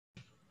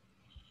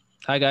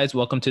Hi, guys.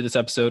 Welcome to this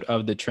episode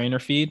of the Trainer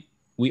Feed.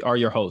 We are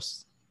your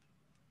hosts.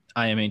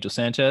 I am Angel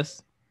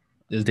Sanchez.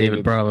 This is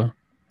David Bravo.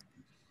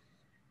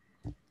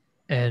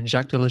 And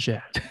Jacques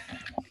Deleger.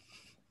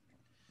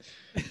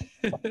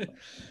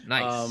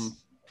 Nice.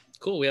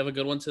 Cool. We have a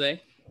good one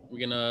today. We're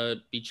going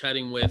to be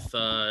chatting with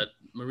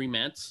Marie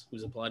Mantz,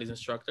 who's a Pilates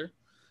instructor.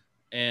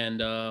 And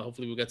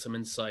hopefully we'll get some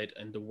insight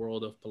in the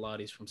world of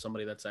Pilates from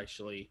somebody that's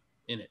actually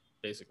in it,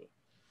 basically.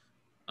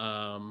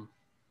 Real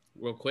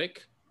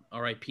quick,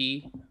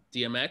 R.I.P.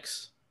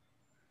 DMX.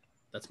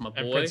 That's my boy.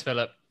 And Prince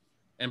Philip.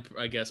 And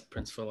I guess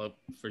Prince Philip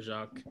for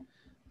Jacques.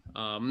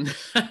 I don't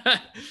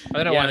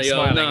know why I'm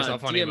smiling. It's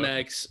not funny.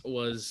 DMX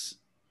was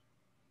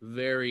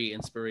very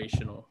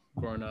inspirational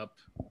growing up,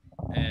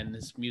 and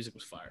his music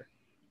was fire.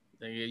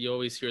 You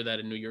always hear that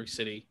in New York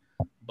City,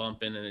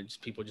 bumping, and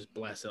people just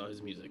blasting out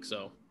his music.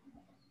 So,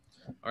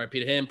 R.I.P.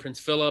 to him. Prince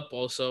Philip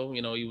also,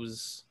 he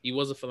was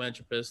a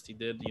philanthropist. He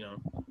did,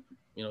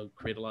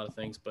 create a lot of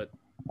things, but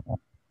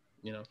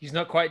he's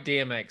not quite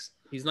DMX.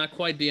 He's not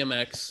quite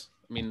DMX.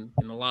 I mean,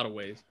 in a lot of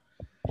ways,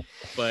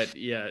 but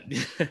yeah.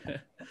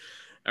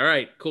 All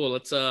right, cool.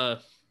 Let's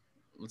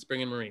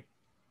bring in Marie.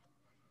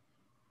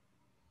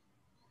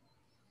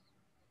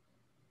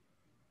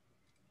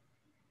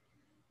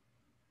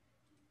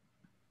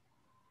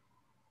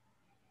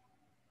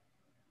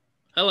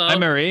 Hello. Hi,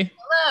 Marie.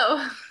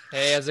 Hello.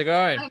 Hey, how's it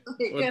going?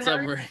 What's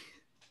up, Marie?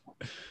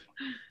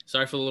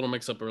 Sorry for the little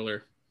mix-up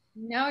earlier.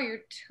 No,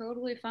 you're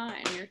totally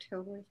fine. You're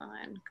totally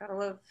fine. Gotta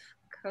love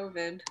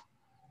COVID.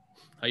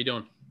 How you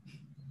doing?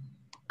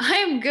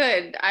 I'm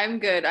good.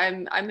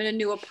 I'm in a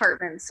new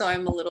apartment, so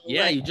I'm a little.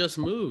 Yeah, you just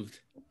moved.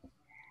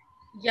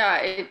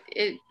 Yeah,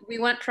 we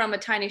went from a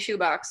tiny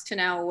shoebox to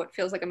now what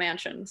feels like a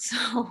mansion.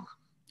 So.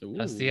 Ooh,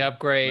 that's the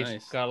upgrade.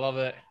 Nice. Gotta love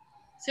it.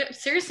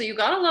 Seriously, you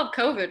gotta love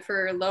COVID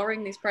for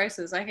lowering these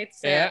prices. I hate to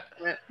say it.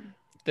 But...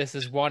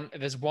 There's one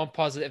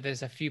positive.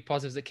 There's a few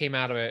positives that came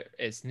out of it.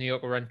 It's New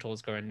York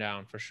rentals going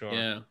down for sure.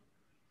 Yeah.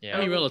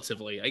 I mean,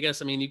 relatively. I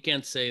guess. I mean, you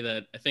can't say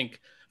that. I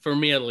think for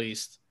me at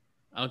least,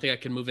 I don't think I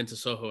can move into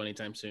Soho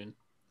anytime soon.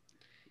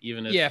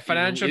 Even if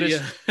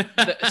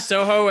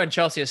Soho and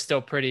Chelsea are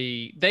still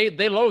pretty.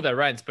 They lower their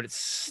rents, but it's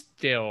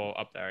still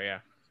up there.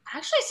 Yeah.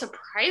 Actually,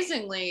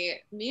 surprisingly,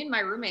 me and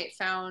my roommate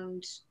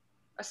found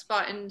a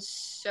spot in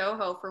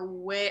Soho for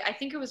I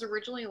think it was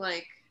originally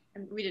like,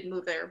 and we didn't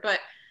move there, but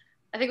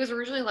I think it was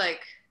originally like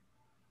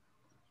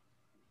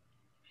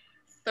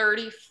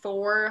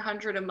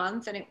 $3,400 a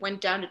month, and it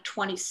went down to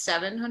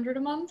 $2,700 a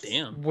month.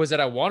 Damn. Was it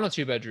a 1 or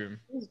 2 bedroom?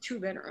 It was a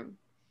 2-bedroom.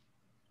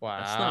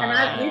 Wow.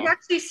 And we've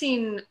actually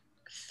seen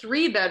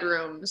 3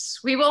 bedrooms.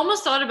 We've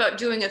almost thought about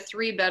doing a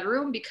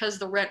 3-bedroom because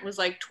the rent was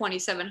like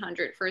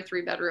 $2,700 for a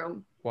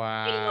 3-bedroom.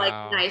 Wow. In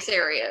like nice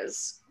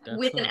areas. That's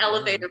with an not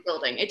elevator bad.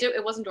 building.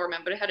 It wasn't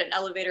doorman, but it had an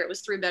elevator. It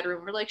was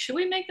 3-bedroom. We're like, should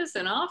we make this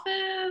an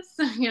office?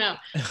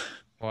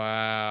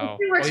 Wow.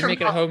 It Or works you from make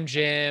it a home. home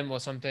gym or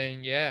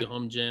something. Yeah. The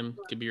home gym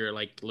could be your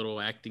like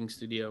little acting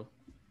studio.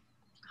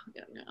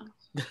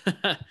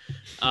 Yeah.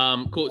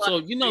 Cool. So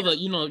you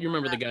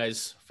remember the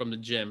guys from the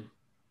gym,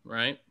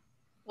 right?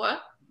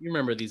 What? You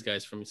remember these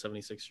guys from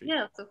 76th Street?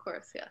 Yes, of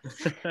course. Yes.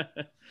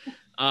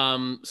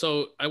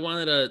 So I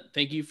wanted to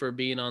thank you for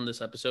being on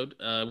this episode.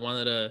 I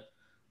wanted to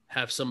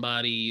have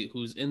somebody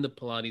who's in the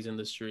Pilates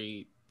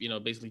industry,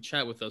 basically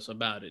chat with us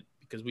about it,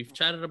 because we've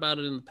chatted about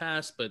it in the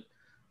past, but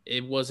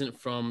it wasn't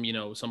from,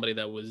 somebody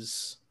that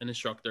was an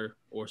instructor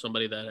or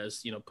somebody that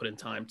has, put in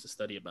time to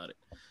study about it.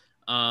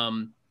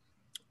 How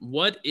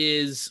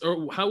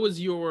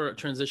was your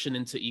transition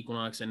into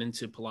Equinox and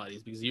into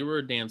Pilates? Because you were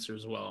a dancer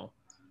as well.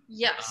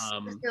 Yes. I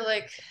feel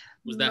like.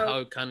 Was that how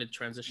it kind of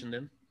transitioned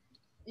in?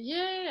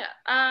 Yeah.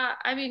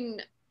 I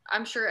mean,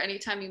 I'm sure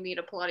anytime you meet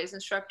a Pilates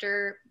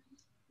instructor,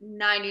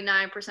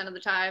 99% of the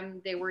time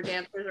they were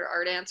dancers or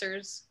are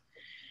dancers.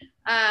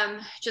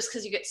 Just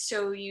because you get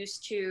so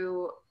used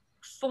to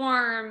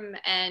form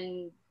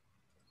and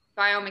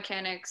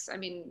biomechanics. I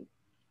mean,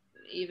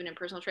 even in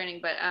personal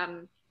training, but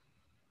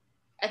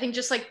I think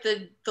just like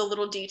the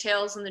little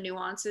details and the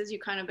nuances you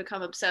kind of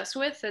become obsessed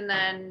with. And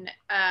then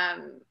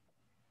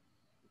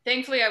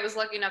thankfully I was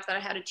lucky enough that I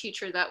had a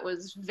teacher that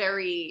was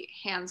very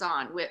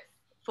hands-on with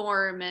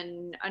form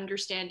and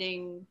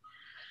understanding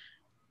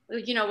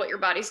what your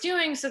body's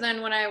doing. So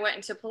then when I went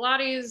into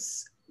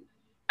Pilates,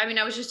 I mean,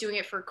 I was just doing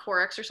it for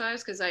core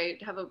exercise because I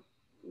have a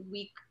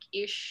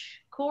weak-ish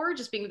core,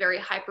 just being very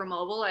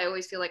hypermobile. I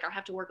always feel like I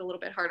have to work a little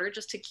bit harder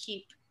just to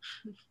keep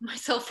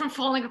myself from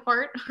falling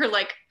apart or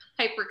like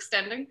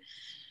hyperextending.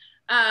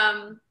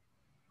 And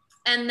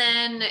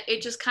then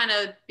it just kind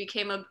of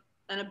became an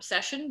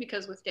obsession,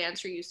 because with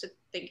dance you're used to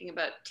thinking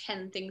about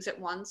 10 things at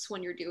once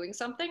when you're doing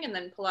something, and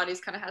then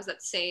Pilates kind of has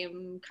that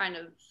same kind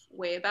of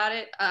way about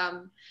it.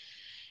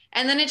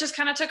 And then it just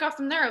kind of took off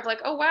from there of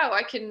like, oh wow,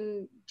 I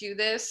can do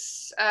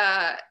this,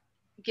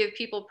 give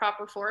people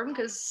proper form,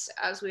 because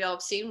as we all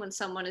have seen, when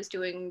someone is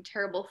doing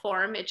terrible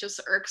form, it just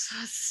irks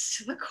us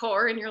to the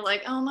core, and you're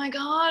like, oh my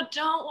god,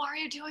 why are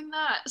you doing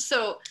that?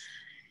 So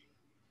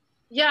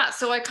yeah,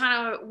 so I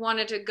kind of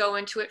wanted to go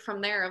into it from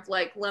there of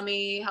like, let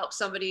me help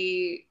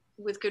somebody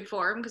with good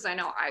form, because I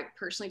know I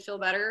personally feel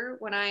better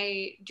when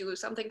I do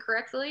something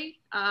correctly.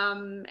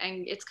 And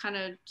it's kind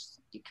of,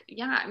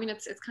 yeah, I mean,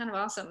 it's kind of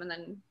awesome. And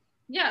then,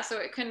 yeah, so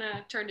it kind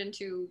of turned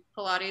into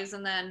Pilates,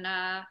 and then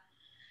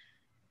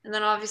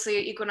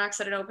obviously Equinox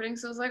had an opening.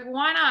 So I was like,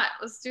 why not?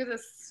 Let's do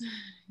this.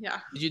 Yeah.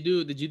 Did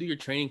you do your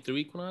training through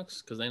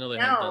Equinox? Because I know they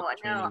have No, that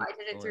training. I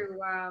did it through,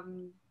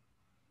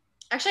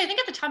 actually, I think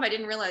at the time I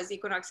didn't realize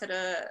Equinox had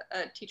a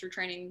teacher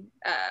training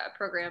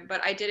program,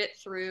 but I did it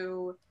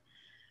through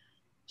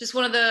just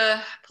one of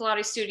the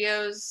Pilates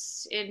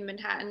studios in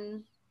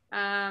Manhattan.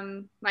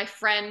 My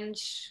friend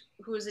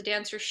who was a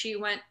dancer, she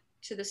went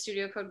to the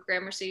studio called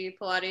Gramercy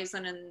Pilates,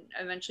 and then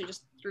eventually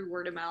just through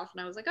word of mouth.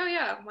 And I was like, oh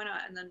yeah, why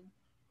not? And then,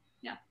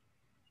 yeah.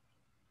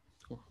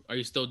 Cool. Are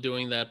you still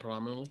doing that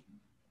predominantly?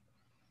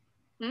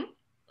 Are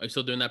you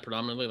still doing that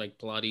predominantly, like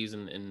Pilates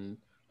and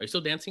are you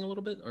still dancing a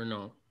little bit or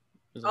no?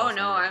 Oh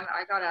no, I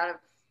got out of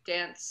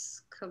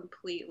dance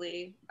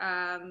completely.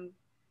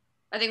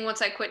 I think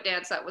once I quit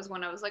dance, that was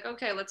when I was like,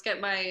 okay, let's get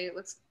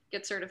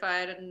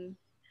certified, and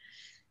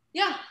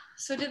yeah,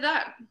 so did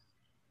that.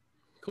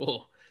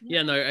 Cool.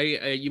 Yeah, no,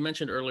 I you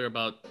mentioned earlier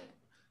about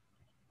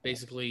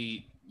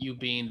basically you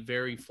being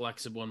very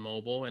flexible and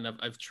mobile, and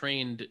I've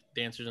trained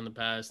dancers in the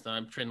past.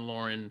 I've trained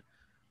Lauren. Do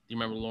you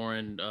remember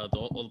Lauren, all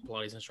the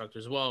Pilates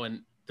instructors as well?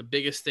 And the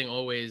biggest thing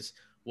always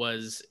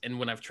was, and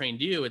when I've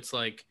trained you, it's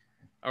like,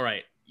 all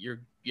right, you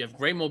have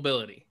great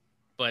mobility,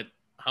 but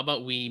how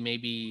about we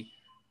maybe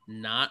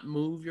not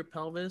move your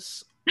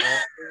pelvis all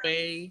the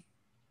way,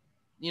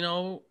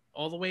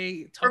 all the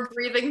way or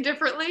breathing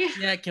differently?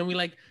 Yeah, can we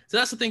so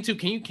that's the thing too.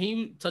 Can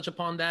you touch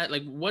upon that?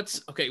 Like,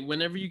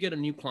 whenever you get a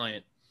new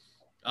client,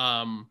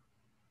 or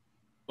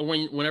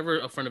whenever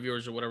a friend of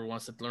yours or whatever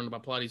wants to learn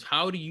about Pilates,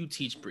 how do you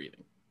teach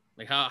breathing?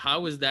 Like,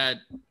 how is that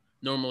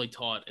normally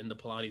taught in the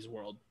Pilates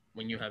world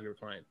when you have your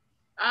client?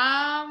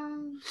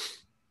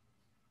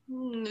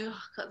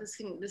 God, this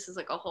is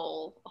like a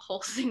whole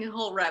thing, a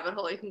whole rabbit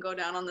hole you can go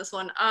down on this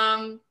one.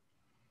 I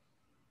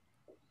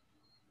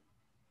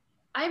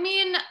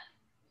mean,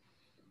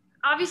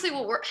 obviously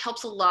what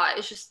helps a lot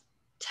is just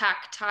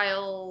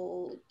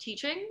tactile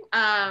teaching.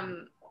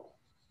 I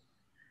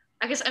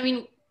guess, I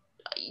mean,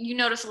 you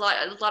notice a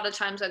lot of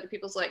times either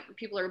people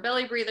are a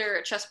belly breather,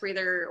 a chest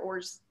breather, or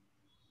just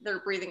their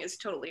breathing is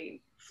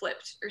totally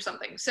flipped or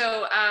something.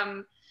 So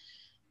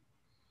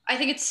I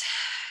think it's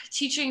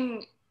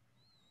teaching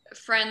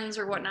friends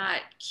or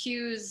whatnot,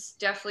 cues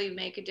definitely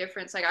make a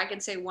difference. Like, I can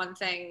say one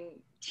thing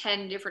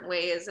 10 different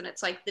ways, and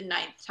it's like the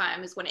 9th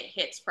time is when it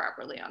hits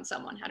properly on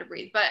someone how to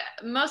breathe. But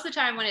most of the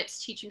time when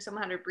it's teaching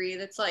someone how to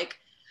breathe, it's like,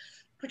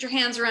 put your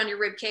hands around your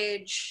rib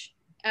cage,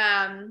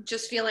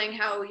 just feeling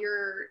how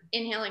you're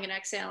inhaling and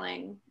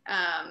exhaling.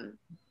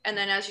 And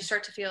then as you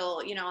start to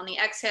feel, on the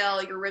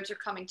exhale, your ribs are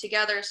coming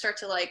together, start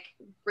to like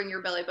bring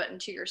your belly button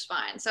to your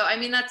spine. So, I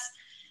mean, that's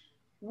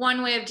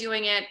one way of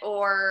doing it.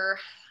 Or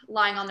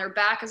lying on their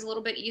back is a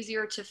little bit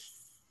easier to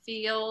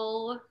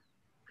feel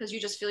because you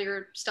just feel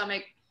your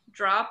stomach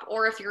drop.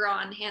 Or if you're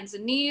on hands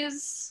and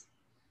knees,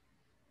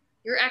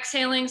 you're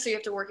exhaling, so you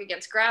have to work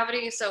against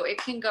gravity. So it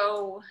can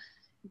go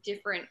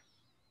different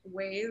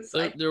ways.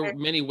 There are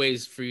many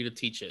ways for you to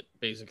teach it,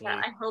 basically.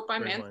 Yeah, I hope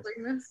I'm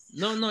answering this.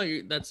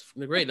 No, that's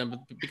great.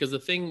 Because the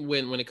thing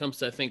when it comes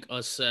to, I think,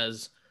 us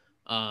as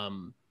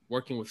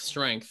working with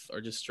strength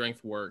or just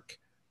strength work,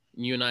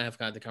 you and I have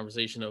had the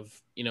conversation of,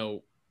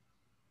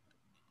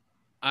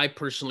 I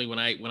personally, when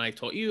I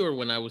taught you or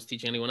when I was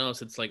teaching anyone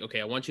else, it's like, okay,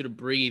 I want you to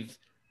breathe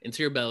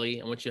into your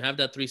belly. I want you to have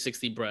that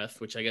 360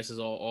 breath, which I guess is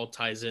all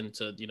ties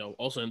into,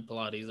 also in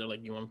Pilates, they're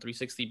like, you want a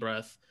 360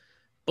 breath,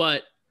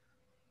 but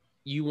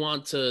you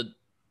want to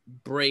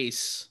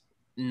brace,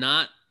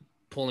 not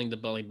pulling the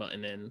belly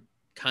button in,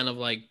 kind of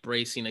like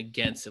bracing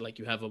against it. Like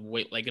you have a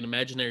weight, like an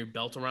imaginary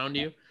belt around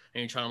you, and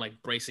you're trying to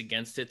like brace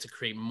against it to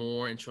create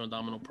more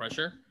intra-abdominal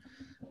pressure.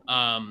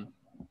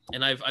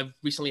 And I've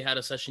recently had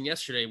a session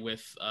yesterday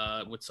with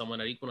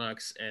someone at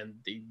Equinox, and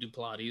they do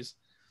Pilates.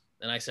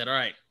 And I said, all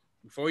right,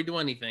 before we do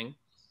anything,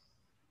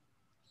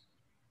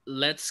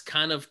 let's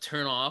kind of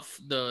turn off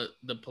the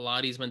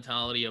Pilates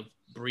mentality of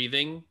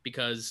breathing,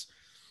 because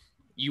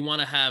you want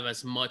to have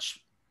as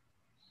much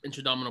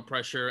intra-abdominal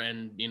pressure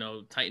and,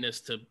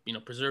 tightness to,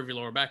 preserve your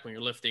lower back when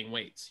you're lifting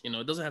weights.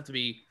 It doesn't have to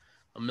be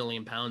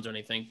 1,000,000 pounds or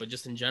anything, but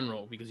just in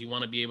general, because you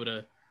want to be able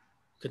to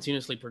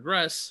continuously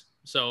progress.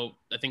 So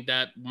I think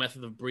that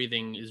method of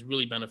breathing is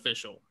really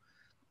beneficial.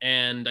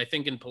 And I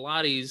think in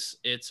Pilates,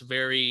 it's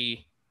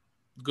very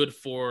good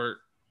for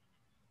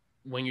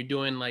when you're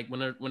doing, like,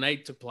 when I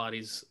took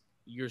Pilates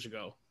years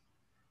ago,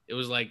 it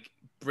was like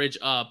bridge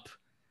up,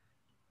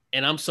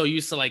 and I'm so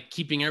used to like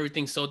keeping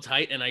everything so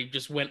tight, and I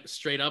just went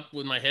straight up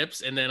with my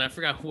hips, and then I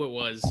forgot who it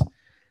was.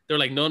 They're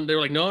like, no.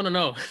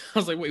 I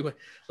was like, wait. I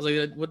was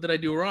like, what did I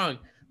do wrong?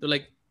 They're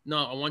like, no,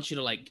 I want you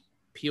to like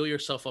peel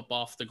yourself up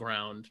off the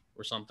ground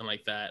or something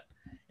like that.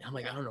 And I'm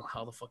like, I don't know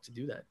how the fuck to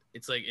do that.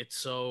 It's like, it's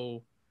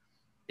so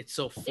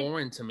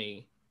foreign to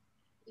me.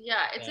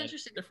 Yeah, it's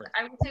interesting. Different.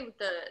 I would say with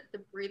the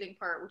breathing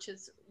part, which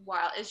is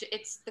wild,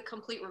 it's the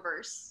complete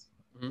reverse.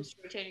 just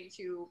rotating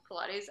to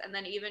Pilates. And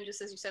then even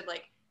just as you said,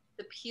 like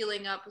the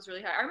peeling up was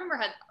really high. I remember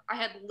I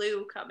had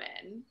Lou come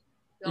in.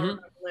 You'll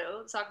remember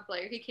Lou, the soccer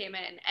player. He came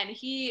in and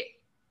he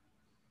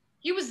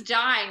was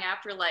dying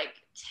after like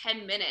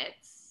 10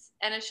 minutes.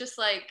 And it's just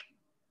like,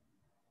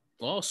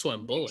 all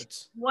sweating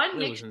bullets. One,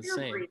 make sure you're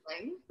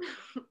breathing.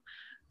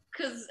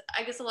 Because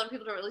I guess a lot of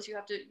people don't realize you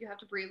have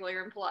to breathe while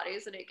you're in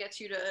Pilates, and it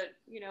gets you to,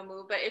 you know,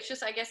 move. But it's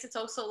just, I guess it's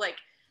also like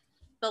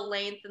the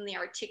length and the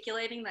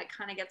articulating that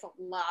kind of gets a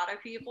lot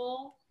of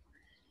people.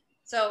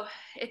 So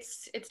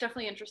it's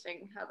definitely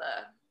interesting how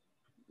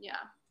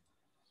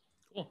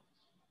Cool.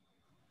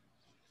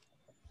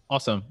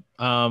 Awesome.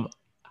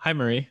 Hi,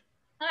 Marie.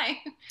 Hi.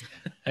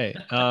 Hey,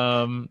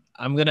 I'm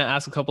going to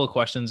ask a couple of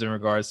questions in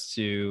regards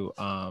to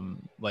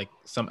like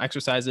some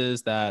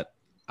exercises that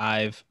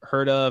I've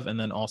heard of, and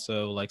then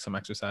also like some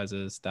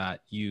exercises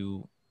that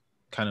you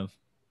kind of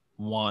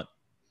want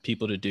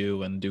people to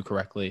do and do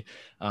correctly.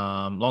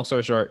 Long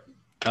story short,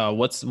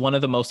 what's one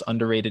of the most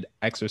underrated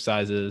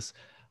exercises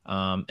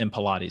in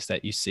Pilates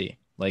that you see?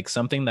 Like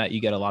something that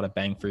you get a lot of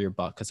bang for your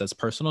buck, because as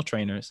personal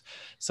trainers,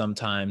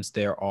 sometimes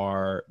there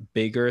are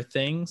bigger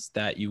things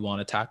that you want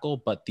to tackle,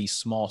 but these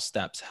small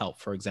steps help.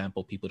 For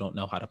example, people don't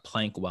know how to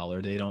plank well,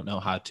 or they don't know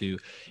how to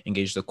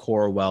engage the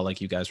core well, like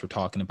you guys were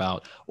talking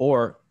about,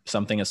 or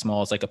something as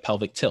small as like a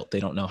pelvic tilt. They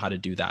don't know how to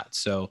do that.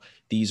 So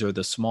these are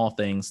the small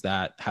things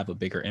that have a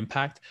bigger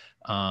impact,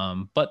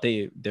 but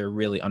they're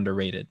really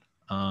underrated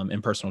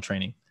in personal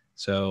training.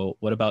 So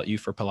what about you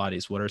for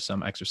Pilates? What are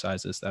some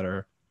exercises that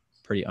are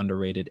pretty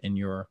underrated in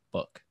your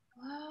book?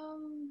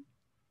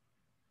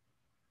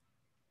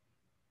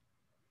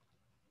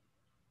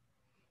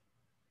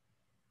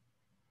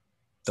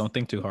 Don't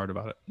think too hard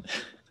about it.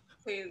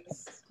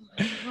 Please.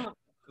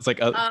 It's like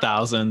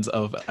thousands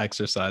of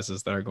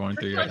exercises that are going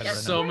through your head right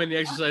so now. many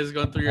exercises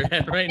going through your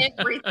head right now.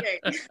 Everything.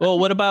 Well,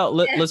 what about,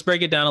 let's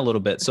break it down a little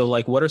bit. So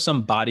like, what are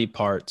some body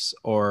parts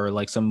or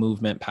like some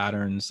movement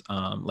patterns,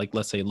 like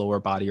let's say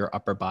lower body or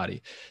upper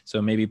body?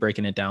 So maybe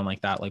breaking it down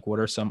like that, like what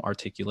are some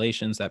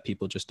articulations that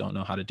people just don't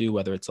know how to do,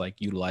 whether it's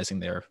like utilizing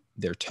their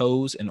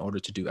toes in order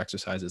to do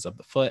exercises of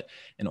the foot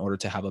in order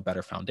to have a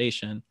better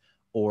foundation,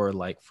 or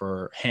like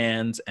for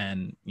hands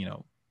and, you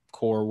know,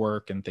 core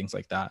work and things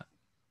like that?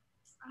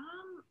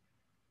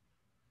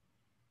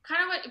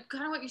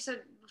 Kind of what you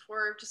said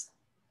before, just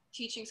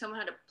teaching someone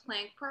how to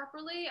plank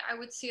properly. I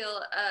would say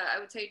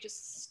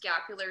just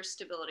scapular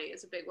stability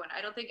is a big one. I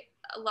don't think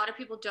a lot of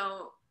people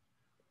don't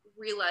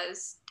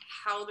realize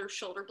how their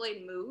shoulder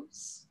blade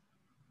moves.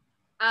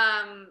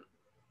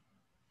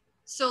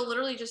 So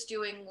literally just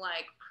doing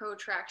like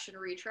protraction,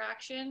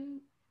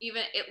 retraction,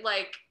 even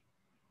I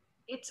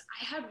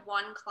had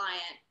one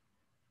client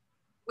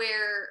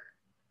where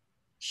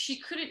she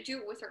couldn't do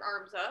it with her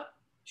arms up.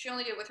 She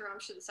only did it with her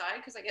arms to the side,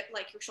 because I get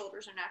like your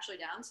shoulders are naturally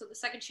down. So the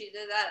second she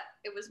did that,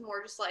 it was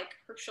more just like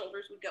her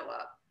shoulders would go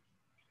up.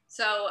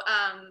 So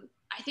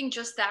I think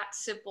just that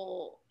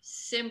simple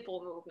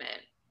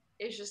movement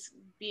is just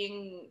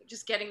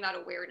getting that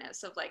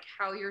awareness of like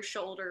how your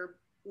shoulder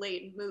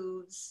blade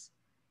moves,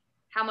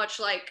 how much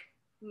like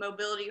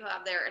mobility you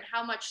have there, and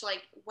how much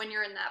like when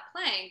you're in that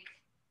plank,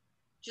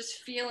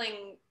 just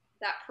feeling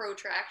that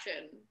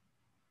protraction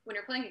when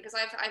you're planking. Because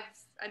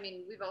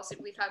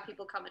we've had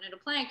people come in a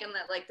plank and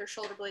that like their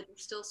shoulder blades are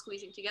still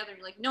squeezing together. And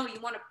you're like, no, you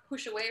want to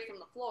push away from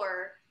the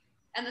floor.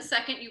 And the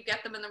second you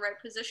get them in the right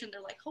position,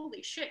 they're like,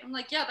 holy shit. I'm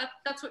like, yeah,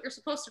 that's what you're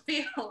supposed to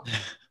feel.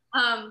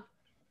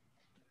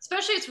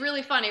 Especially it's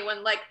really funny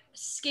when like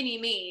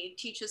skinny me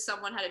teaches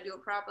someone how to do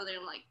it properly.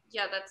 I'm like,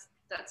 yeah,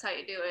 that's how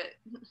you do it.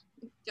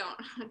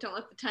 Don't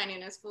let the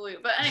tininess fool you.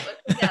 But anyway,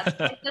 yeah,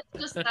 that's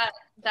just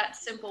that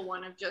simple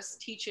one of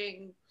just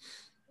teaching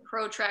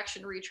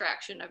protraction,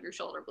 retraction of your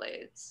shoulder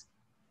blades.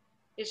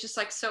 It's just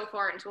like so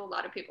far into a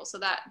lot of people. So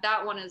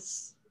that one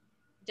is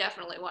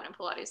definitely one in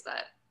Pilates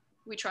that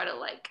we try to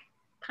like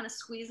kind of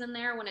squeeze in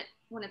there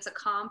when it's a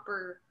comp,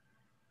 or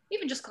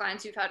even just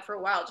clients you've had for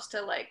a while, just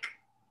to like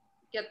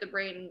get the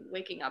brain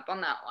waking up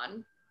on that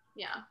one.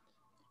 Yeah.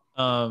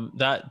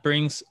 That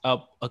brings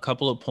up a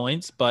couple of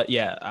points, but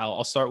yeah,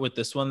 I'll start with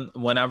this one.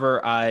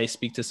 Whenever I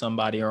speak to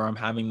somebody or I'm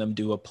having them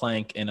do a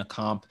plank in a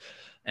comp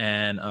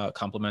and a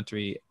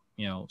complementary,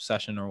 you know,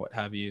 session or what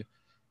have you,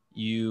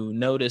 you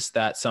notice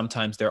that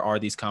sometimes there are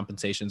these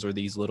compensations or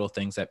these little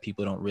things that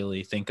people don't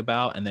really think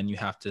about. And then you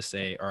have to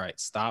say, all right,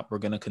 stop. We're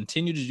going to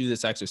continue to do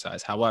this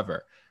exercise.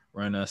 However,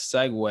 we're going to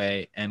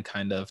segue and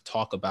kind of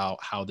talk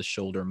about how the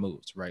shoulder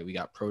moves, right? We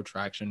got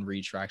protraction,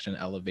 retraction,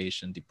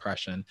 elevation,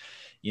 depression,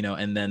 you know,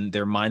 and then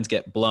their minds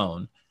get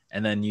blown.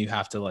 And then you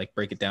have to like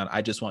break it down.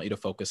 I just want you to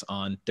focus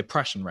on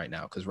depression right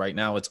now, because right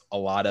now it's a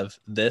lot of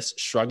this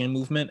shrugging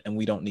movement, and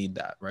we don't need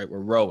that, right? We're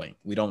rowing.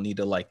 We don't need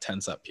to like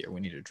tense up here.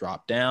 We need to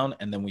drop down,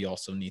 and then we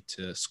also need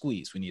to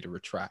squeeze. We need to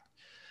retract.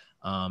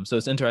 So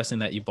it's interesting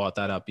that you brought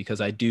that up,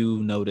 because I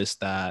do notice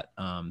that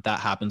that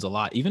happens a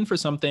lot. Even for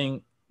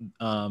something,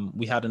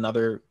 we had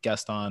another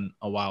guest on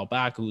a while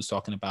back who was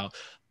talking about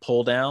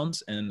pull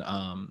downs and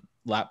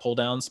lat pull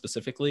downs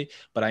specifically,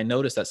 but I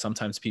noticed that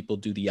sometimes people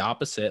do the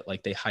opposite,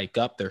 like they hike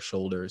up their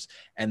shoulders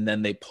and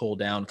then they pull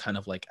down kind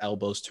of like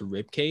elbows to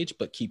rib cage,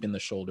 but keeping the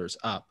shoulders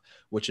up,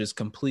 which is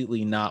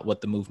completely not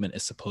what the movement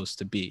is supposed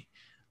to be.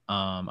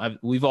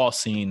 We've all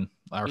seen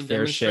our Can you fair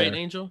demonstrate, share.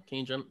 Angel?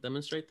 Can you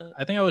demonstrate that?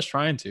 I think I was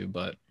trying to,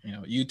 but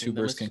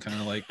YouTubers can kind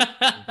of like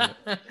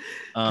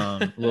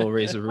a little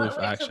raise the roof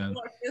action.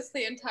 Like this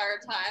the entire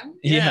time.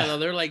 Yeah, no,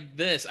 they're like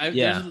this.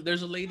 Yeah.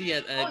 There's a lady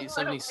at no,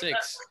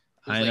 76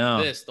 who's I like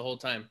know. this the whole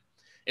time.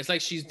 It's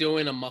like she's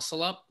doing a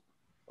muscle up,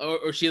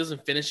 or she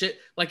doesn't finish it.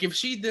 Like if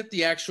she did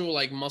the actual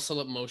like muscle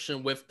up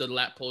motion with the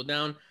lat pull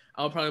down,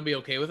 I'll probably be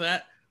okay with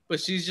that. But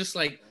she's just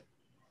like,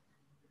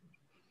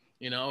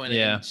 and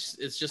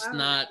it's just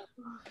not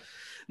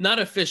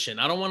efficient.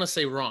 I don't want to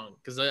say wrong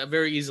because I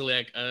very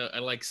easily I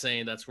like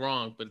saying that's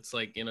wrong, but it's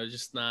like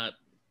just not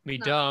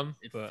dumb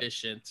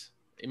efficient.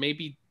 It may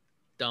be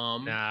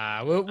dumb.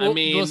 Nah,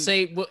 we'll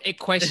say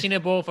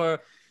questionable for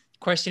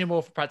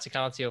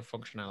practicality or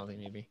functionality,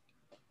 maybe.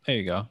 There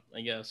you go.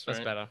 I guess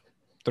that's better.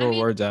 Throw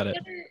words at it.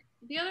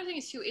 The other thing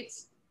is too,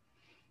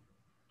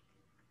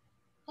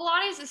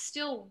 Pilates is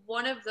still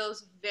one of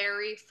those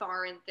very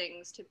foreign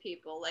things to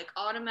people, like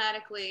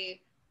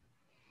automatically.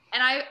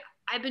 And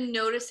I've been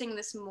noticing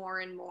this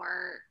more and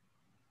more.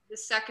 The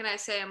second I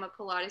say I'm a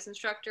Pilates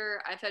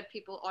instructor, I've had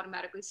people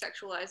automatically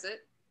sexualize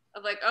it.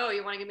 Of like, oh,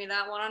 you want to give me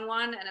that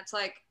one-on-one? And it's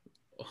like,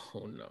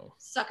 oh no,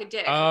 suck a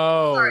dick.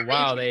 Oh, sorry,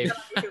 wow,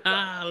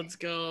 let's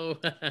go.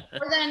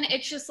 Or then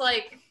it's just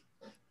like,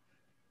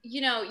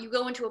 you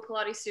go into a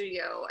Pilates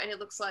studio and it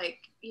looks like,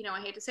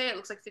 I hate to say it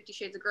looks like 50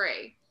 Shades of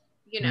Grey,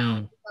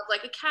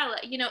 like a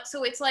Cadillac,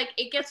 so it's like,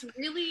 it gets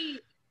really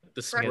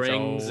the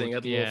springs and you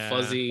got the little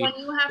fuzzy, when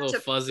you have little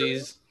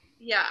fuzzies.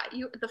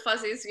 The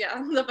fuzzies,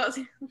 the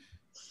fuzzies.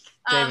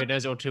 David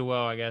knows it all too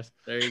well, I guess.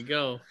 There you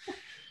go.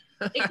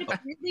 It gets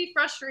really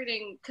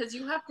frustrating because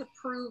you have to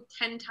prove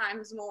 10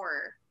 times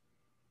more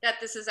that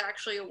this is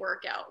actually a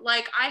workout.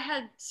 Like I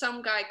had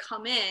some guy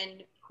come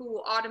in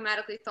who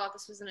automatically thought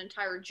this was an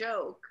entire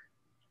joke.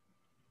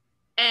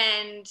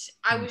 And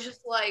I was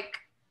just like,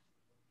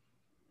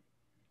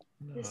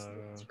 this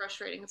is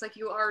frustrating. It's like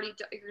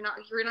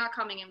you're not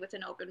coming in with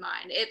an open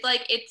mind.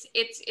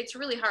 It's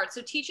really hard.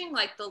 So teaching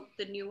like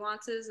the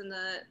nuances and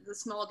the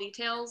small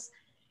details,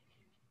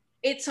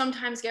 it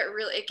sometimes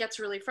gets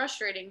really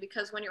frustrating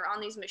because when you're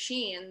on these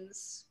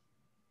machines,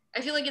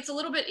 I feel like it's a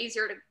little bit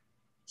easier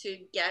to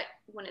get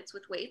when it's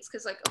with weights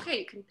because like, okay,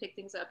 you can pick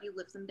things up, you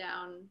lift them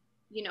down,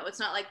 it's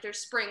not like there's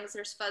springs,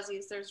 there's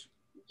fuzzies, there's,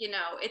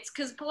 it's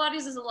because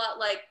Pilates is a lot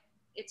like,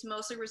 it's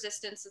mostly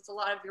resistance, it's a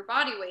lot of your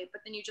body weight,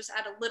 but then you just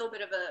add a little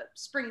bit of a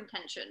spring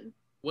tension.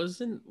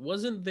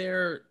 Wasn't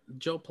there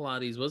Joe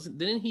Pilates,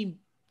 didn't he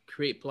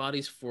create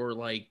Pilates for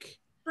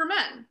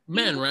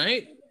men,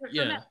 right?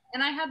 Yeah. Men.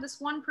 And I had this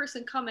one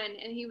person come in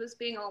and he was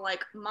being all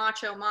like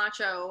macho,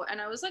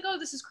 and I was like, oh,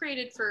 this is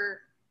created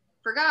for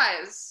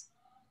guys.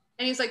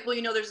 And he's like,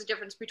 well, there's a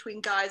difference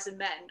between guys and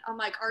men. I'm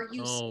like, are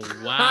you? Oh,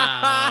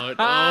 wow.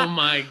 Oh,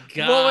 my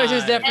God. What was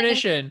his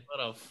definition?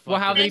 Well,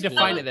 how did he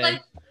define it then?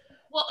 Like,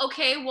 well,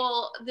 okay,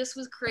 this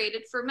was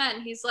created for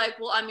men. He's like,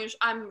 well, I'm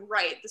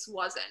right. This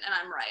wasn't. And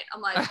I'm right.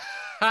 I'm like,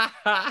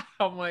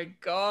 oh, my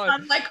God.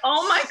 I'm like,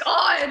 oh, my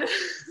God.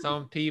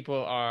 Some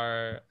people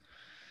are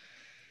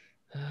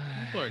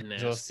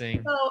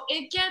exhausting. So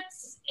it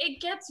gets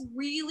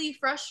really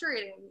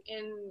frustrating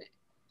in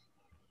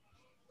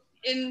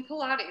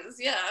Pilates,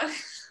 yeah.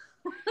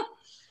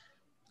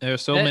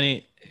 There's so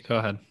many. Go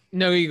ahead.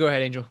 No, you go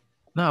ahead, Angel.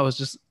 No, I was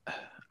just,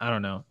 I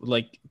don't know.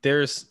 Like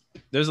there's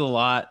a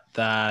lot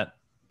that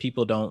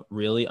people don't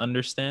really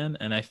understand,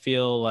 and I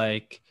feel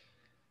like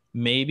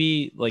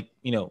maybe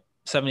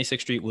 76th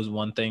Street was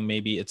one thing.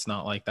 Maybe it's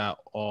not like that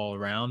all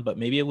around, but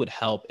maybe it would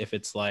help if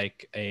it's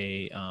like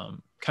a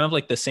kind of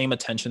like the same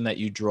attention that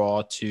you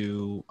draw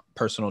to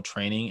personal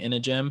training in a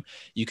gym,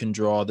 you can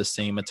draw the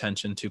same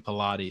attention to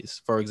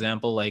Pilates. For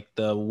example, like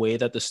the way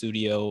that the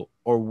studio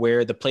or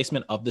where the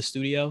placement of the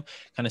studio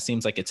kind of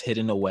seems like it's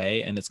hidden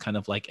away. And it's kind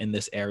of like in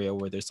this area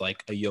where there's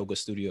like a yoga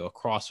studio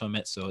across from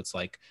it. So it's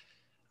like,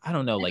 I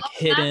don't know, like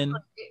hidden.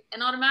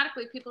 And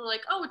automatically people are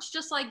like, oh, it's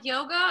just like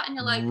yoga. And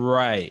you're like,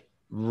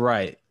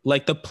 Right.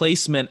 Like the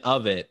placement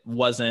of it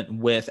wasn't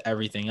with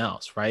everything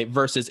else, right?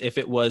 Versus if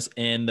it was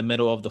in the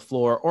middle of the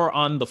floor or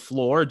on the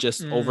floor,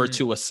 just over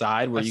to a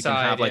side where you can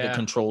have like a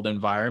controlled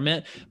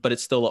environment, but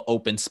it's still an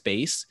open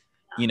space,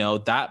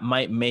 that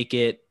might make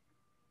it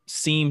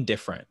seem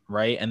different,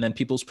 right? And then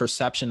people's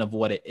perception of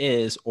what it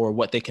is or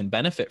what they can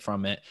benefit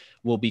from it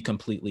will be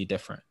completely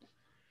different,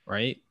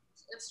 right?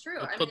 It's true.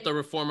 Put the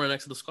reformer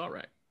next to the squat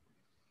rack.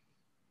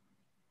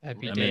 A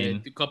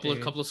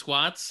couple of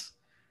squats.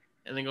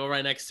 And then go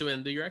right next to it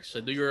and do your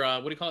exercise. Do your,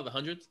 what do you call it, the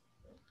hundreds?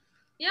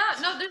 Yeah,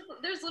 no,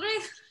 there's literally,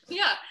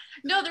 yeah.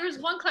 No, there was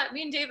one client,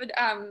 me and David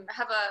have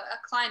a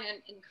client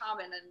in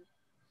common. And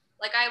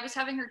like I was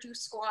having her do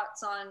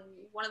squats on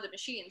one of the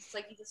machines. It's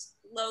like you just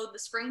load the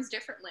springs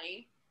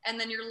differently. And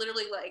then you're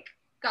literally like,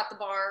 got the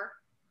bar,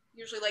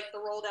 usually like the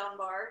roll down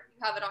bar.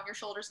 You have it on your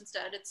shoulders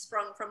instead. It's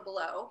sprung from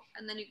below,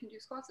 and then you can do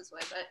squats this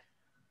way. But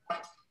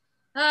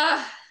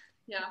yeah.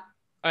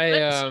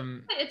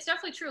 It's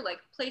definitely true. Like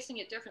placing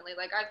it differently.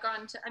 Like I've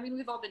gone to. I mean,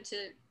 we've all been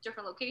to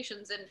different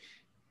locations, and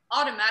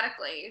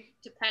automatically,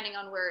 depending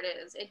on where it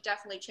is, it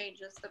definitely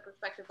changes the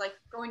perspective. Like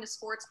going to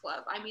sports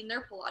club. I mean,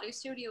 their Pilates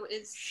studio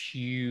is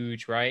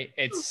huge, right?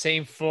 It's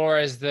same floor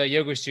as the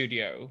yoga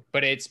studio,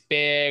 but it's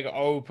big,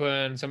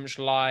 open, so much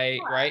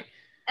light, right?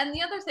 And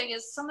the other thing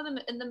is some of them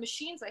in the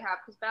machines they have,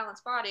 because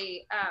Balanced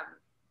Body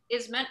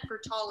is meant for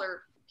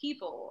taller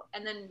people.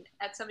 And then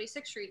at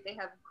 76th Street, they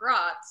have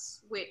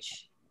Grots,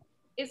 which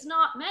is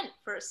not meant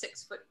for a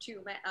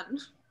 6'2" man.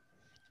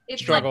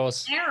 It's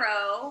struggles. Like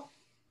narrow.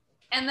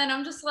 And then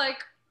I'm just like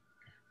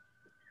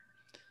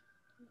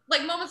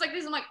moments like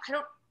these, I'm like,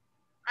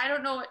 I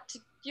don't know what to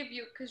give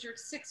you because you're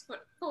 6'4".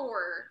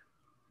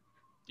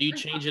 Do you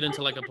change it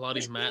into like a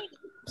Pilates mat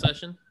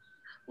session?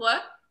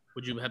 What?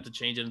 Would you have to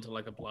change it into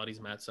like a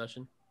Pilates mat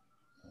session?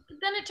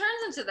 Then it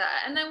turns into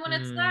that. And then when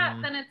it's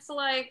that, then it's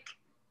like,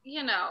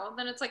 you know,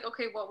 then it's like,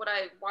 okay, why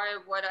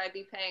would I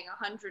be paying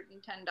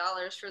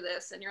 $110 for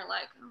this? And you're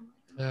like, oh.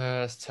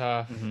 That's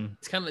tough. Mm-hmm.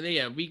 It's kind of,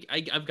 yeah,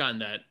 I've gotten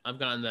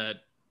that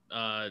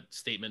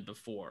statement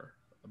before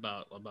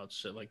about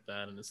shit like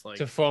that. And it's like,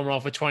 to foam roll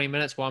for 20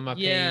 minutes while I'm paying.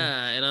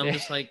 Yeah. And I'm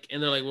just like,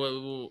 and they're like,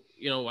 well,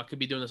 you know, I could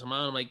be doing this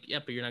amount. I'm like, yeah,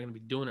 but you're not going to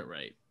be doing it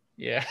right.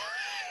 Yeah.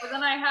 But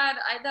then I had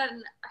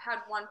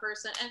one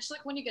person, and it's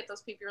like when you get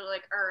those people, you're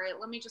like, all right,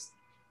 let me just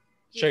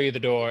show you the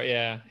door.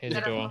 Yeah, here's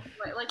the door.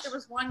 Like there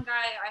was one guy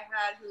I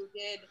had who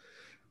did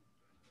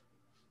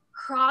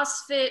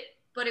CrossFit,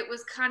 but it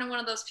was kind of one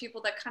of those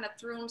people that kind of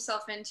threw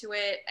himself into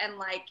it, and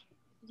like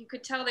you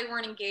could tell they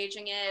weren't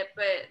engaging it,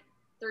 but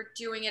they're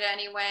doing it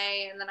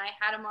anyway. And then I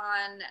had him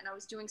on, and I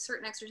was doing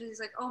certain exercises.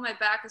 He's like, oh, my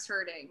back is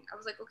hurting. I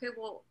was like, okay,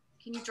 well,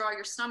 can you draw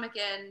your stomach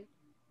in?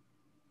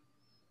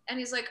 And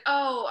he's like,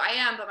 oh, I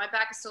am, but my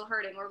back is still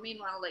hurting. Or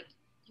meanwhile, like,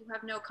 you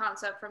have no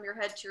concept from your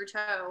head to your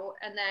toe.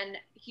 And then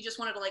he just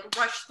wanted to, like,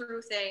 rush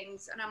through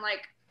things. And I'm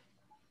like,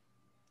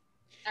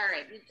 all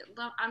right,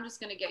 I'm just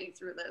going to get you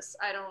through this.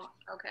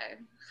 Okay.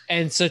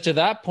 And so to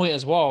that point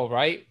as well,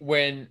 right,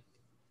 when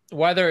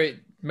whether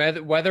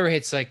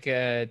it's like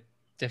a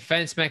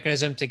defense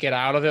mechanism to get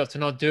out of it or to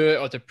not do it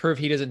or to prove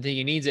he doesn't think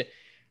he needs it,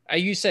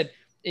 you said,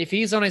 if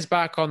he's on his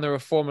back on the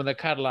Reformer, the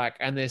Cadillac,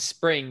 and there's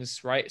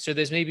springs, right? So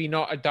there's maybe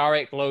not a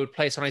direct load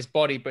placed on his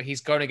body, but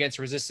he's going against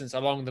resistance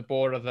along the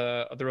board of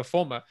the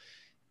Reformer.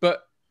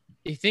 But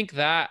you think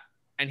that,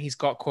 and he's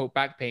got, quote,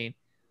 back pain.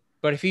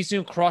 But if he's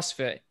doing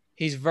CrossFit,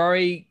 he's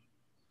very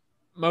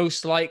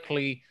most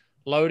likely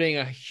loading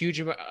a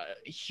huge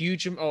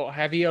or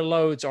heavier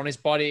loads on his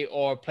body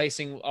or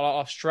placing a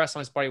lot of stress on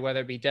his body,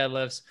 whether it be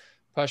deadlifts,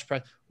 push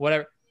press,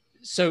 whatever.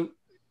 So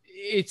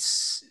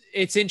it's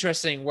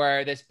interesting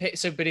where there's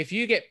but if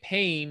you get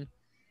pain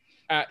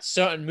at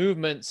certain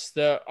movements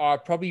that are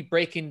probably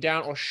breaking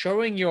down or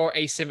showing your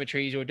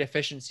asymmetries or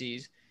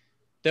deficiencies,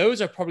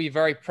 those are probably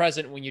very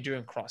present when you're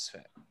doing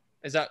CrossFit.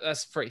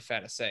 That's pretty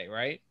fair to say,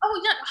 right?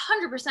 Oh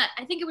yeah, 100%.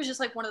 I think it was just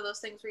like one of those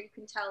things where you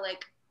can tell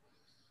like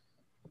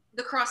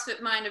the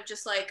CrossFit mind of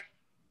just like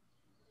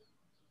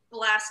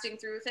blasting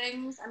through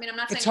things. I mean, I'm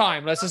not saying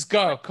time. Let's just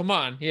go. Come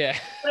on. Yeah.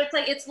 But it's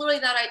like, it's literally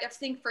that I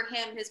think for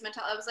him, his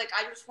mentality, I was like,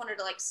 I just wanted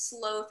to like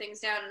slow things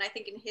down. And I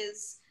think in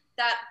his,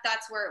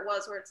 that's where it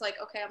was, where it's like,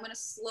 okay, I'm going to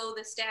slow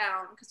this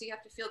down because you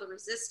have to feel the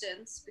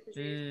resistance because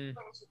you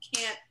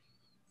can't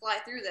fly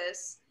through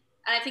this.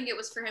 And I think it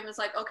was for him, it's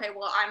like, okay,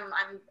 well,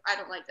 I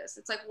don't like this.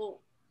 It's like, well,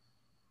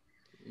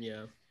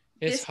 yeah,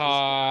 it's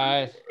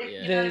hard.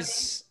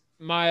 There's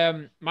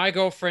my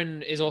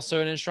girlfriend is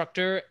also an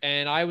instructor,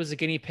 and I was a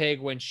guinea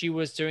pig when she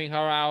was doing her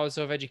hours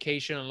of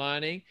education and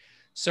learning.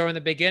 So in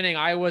the beginning,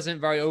 I wasn't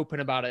very open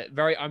about it.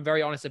 I'm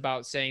very honest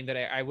about saying that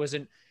I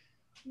wasn't.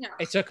 No.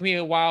 It took me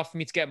a while for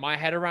me to get my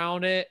head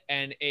around it,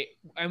 and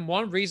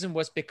one reason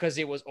was because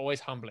it was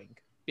always humbling.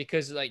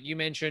 Because like you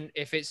mentioned,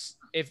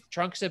 if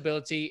trunk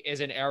stability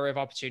is an area of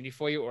opportunity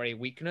for you or a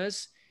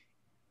weakness,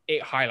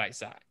 it highlights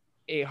that.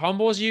 It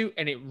humbles you,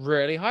 and it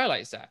really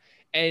highlights that.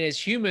 And as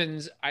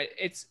humans,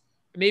 it's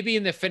maybe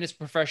in the fitness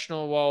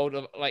professional world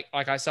of like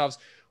ourselves,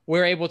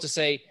 we're able to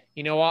say,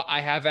 you know what, I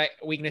have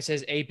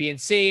weaknesses A, B,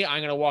 and C. I'm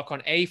going to work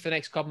on A for the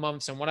next couple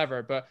months and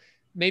whatever. But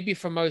maybe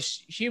for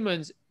most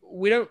humans,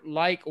 we don't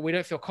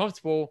feel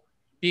comfortable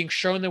being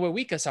shown that we're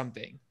weak at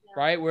something,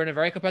 right? We're in a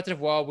very competitive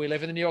world. We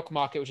live in the New York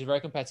market, which is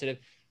very competitive.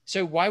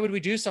 So why would we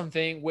do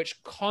something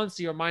which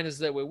constantly reminds us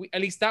that we're weak?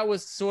 At least that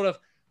was sort of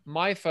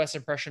my first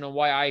impression on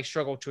why I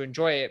struggled to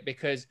enjoy it,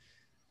 because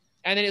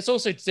and then it's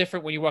also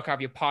different when you work out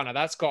with your partner.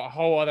 That's got a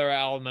whole other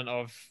element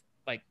of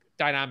like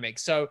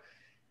dynamics. So,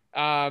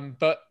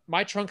 but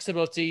my trunk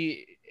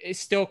stability is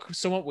still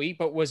somewhat weak,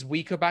 but was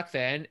weaker back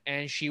then.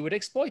 And she would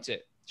exploit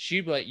it.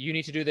 She'd be like, you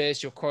need to do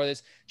this, your core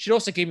this. She'd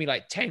also give me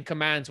like 10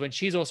 commands when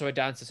she's also a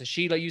dancer. So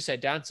she, like you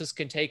said, dancers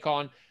can take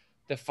on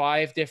the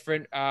 5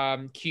 different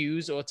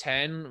cues or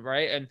 10,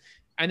 right?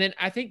 And then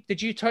I think,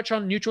 did you touch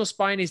on neutral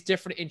spine is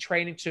different in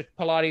training to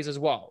Pilates as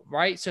well,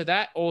 right? So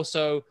that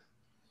also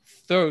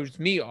throws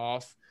me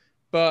off.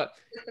 But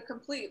It's a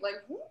complete like.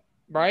 Whoop.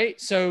 right,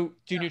 so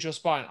do neutral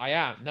spine. I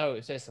am. No,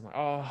 it's this. I'm like,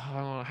 oh,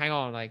 hang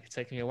on, like it's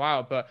taking me a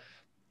while. But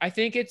I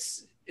think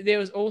there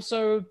was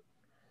also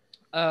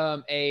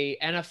a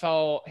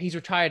NFL. He's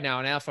retired now,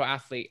 an NFL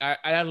athlete.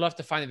 I'd love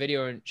to find the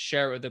video and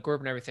share it with the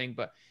group and everything.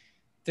 But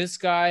this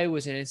guy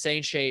was in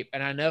insane shape,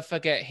 and I never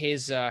forget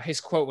his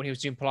quote when he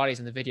was doing Pilates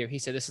in the video. He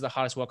said, "This is the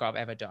hardest workout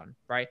I've ever done."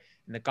 Right,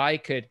 and the guy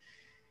could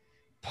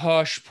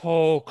push,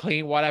 pull,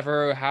 clean,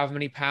 whatever, however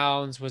many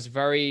pounds, was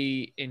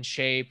very in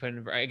shape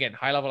and again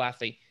high level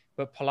athlete.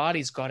 But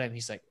Pilates got him.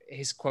 He's like,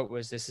 his quote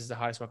was, "This is the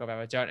hardest work I've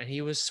ever done," and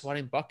he was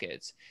sweating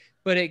buckets.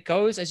 But it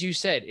goes, as you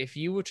said, if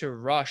you were to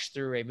rush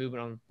through a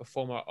movement on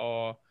Reformer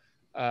or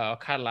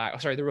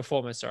Cadillac, sorry, the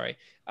Reformer, sorry.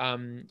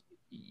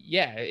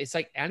 Yeah, it's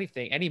like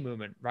anything, any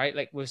movement, right?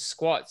 Like with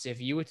squats, if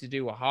you were to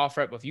do a half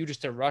rep, if you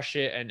just to rush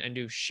it and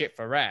do shit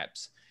for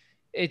reps,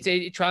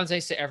 it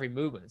translates to every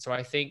movement. So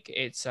I think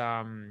it's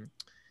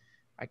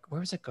like,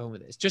 where was I going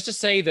with this? Just to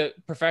say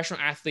that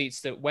professional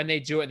athletes, that when they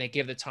do it and they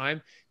give the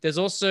time, there's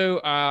also,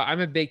 I'm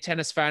a big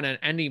tennis fan, and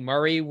Andy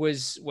Murray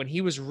was, when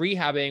he was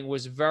rehabbing,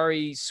 was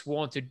very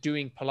sworn to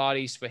doing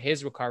Pilates for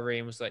his recovery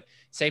and was like,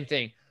 same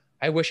thing.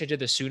 I wish I did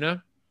this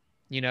sooner,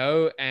 you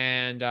know?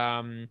 And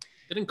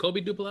didn't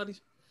Kobe do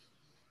Pilates?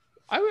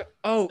 I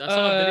saw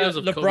videos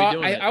of LeBron. Kobe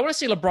doing it. I want to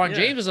see LeBron Yeah.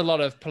 James does a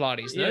lot of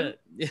Pilates. No?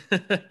 Yeah.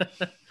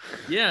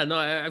 Yeah. No,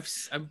 I've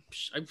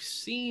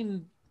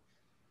seen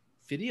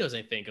videos,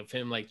 I think, of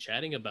him like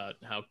chatting about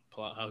how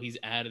he's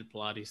added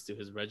Pilates to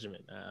his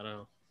regimen. I don't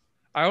know.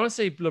 I want to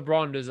say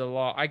LeBron does a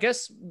lot. I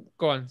guess.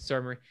 Go on,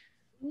 sorry, Marie.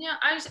 Yeah,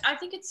 I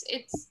think it's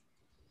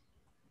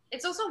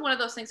also one of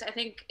those things. I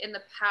think in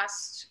the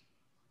past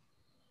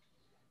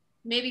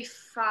maybe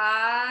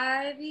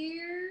 5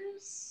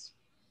 years,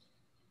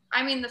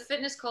 I mean, the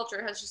fitness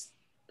culture has just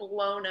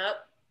blown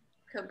up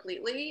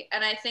completely.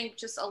 And I think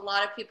just a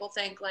lot of people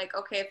think like,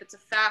 okay, if it's a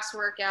fast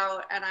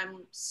workout and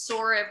I'm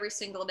sore every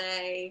single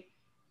day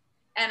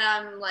and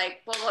I'm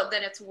like, well,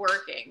 then it's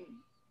working.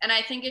 And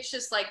I think it's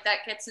just like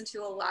that gets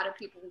into a lot of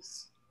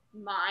people's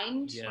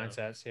mind. Yeah.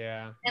 Mindsets,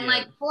 yeah. And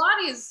like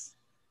Pilates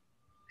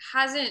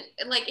hasn't,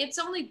 like, it's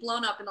only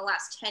blown up in the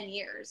last 10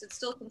 years. It's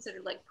still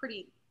considered like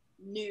pretty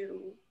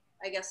new,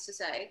 I guess to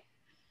say.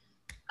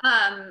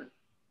 And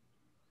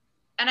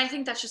I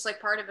think that's just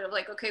like part of it of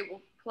like, okay, well,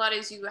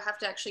 Pilates, you have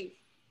to actually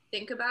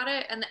think about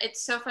it. And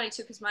it's so funny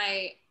too, because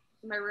my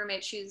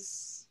roommate,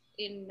 she's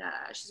a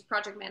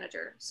project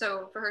manager.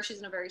 So for her, she's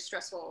in a very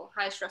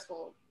high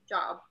stressful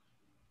job.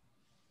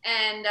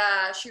 And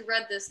she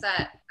read this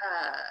that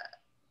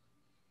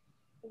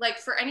like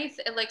for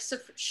anything, like, so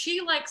she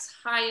likes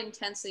high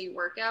intensity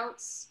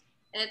workouts.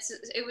 And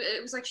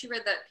it was like she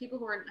read that people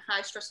who are in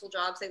high stressful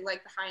jobs, they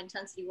like the high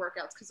intensity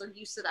workouts because they're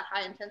used to that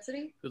high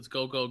intensity. It's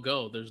go, go,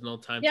 go. There's no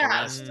time to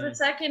Yeah, rest. so the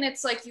second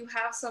it's like you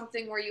have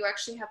something where you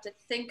actually have to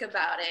think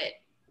about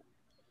it,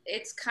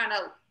 it's kind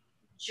of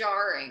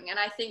jarring. And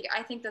I think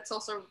that's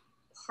also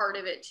part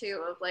of it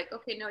too, of like,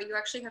 okay, no, you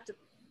actually have to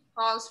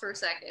pause for a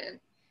second,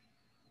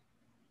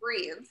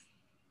 breathe,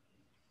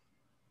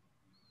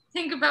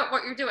 think about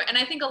what you're doing. And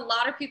I think a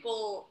lot of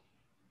people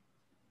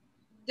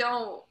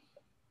don't.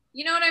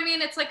 You know what I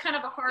mean? It's like kind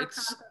of a hard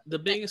concept. The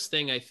biggest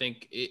thing I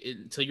think,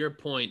 to your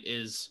point,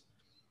 is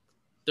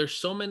there's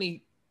so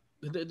many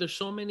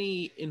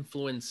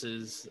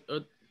influencers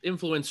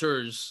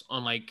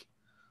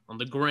on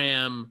the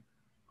gram,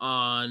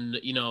 on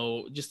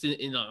just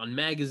on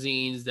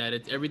magazines,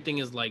 that everything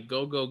is like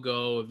go, go,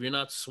 go. If you're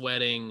not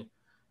sweating,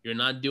 you're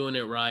not doing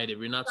it right. If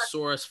you're not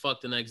sore as fuck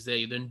the next day,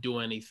 you didn't do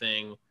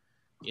anything.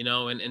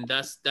 And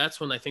that's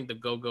when I think the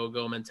go, go,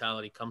 go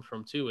mentality comes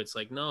from too. It's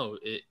like, no,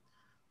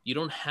 you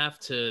don't have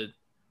to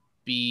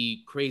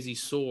be crazy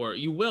sore.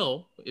 You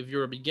will if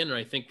you're a beginner.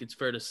 I think it's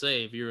fair to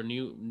say if you're a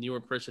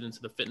newer person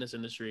into the fitness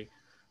industry,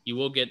 you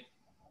will get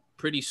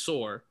pretty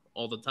sore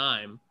all the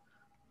time.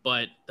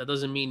 But that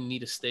doesn't mean you need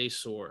to stay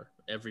sore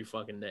every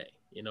fucking day,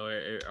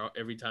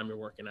 every time you're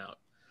working out.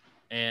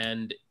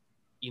 And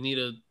you need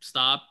to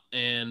stop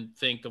and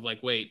think of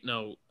like, wait,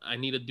 no, I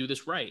need to do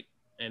this right.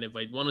 And if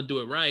I want to do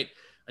it right,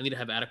 I need to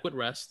have adequate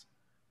rest.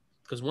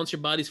 Because once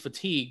your body's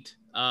fatigued,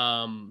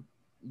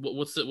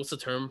 what's the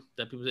term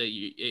that people say?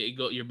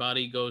 Your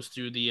body goes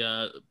through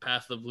the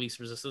path of least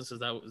resistance. Is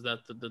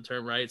that the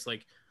term, right? It's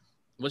like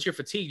once you're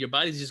fatigued, your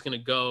body's just gonna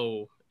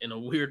go in a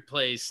weird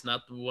place,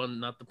 not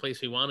the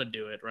place we want to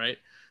do it, right?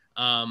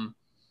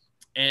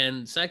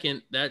 And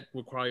second, that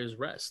requires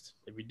rest.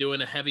 If you're doing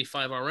a heavy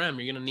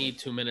 5RM, you're gonna need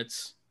 2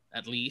 minutes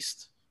at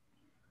least.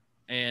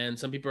 And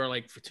some people are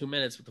like, for 2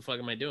 minutes, what the fuck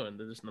am I doing?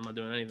 I'm not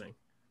doing anything.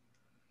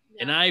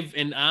 Yeah.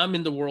 And I'm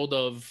in the world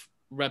of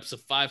reps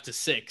of 5 to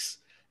 6.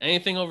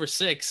 Anything over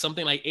 6,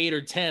 something like 8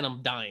 or 10,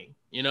 I'm dying.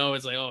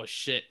 It's like, oh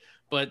shit.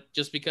 But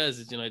just because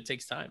it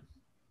takes time,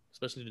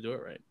 especially to do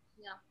it right.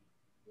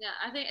 Yeah,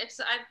 I think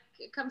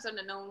it comes down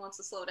to no one wants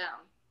to slow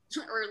down,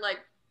 or like,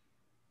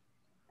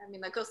 I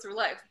mean, that goes through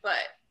life.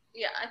 But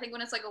yeah, I think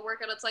when it's like a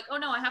workout, it's like, oh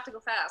no, I have to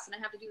go fast and I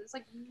have to do this.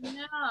 Like,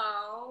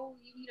 no,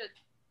 you need to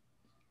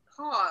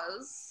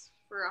pause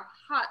for a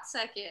hot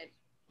second,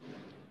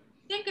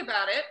 think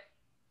about it,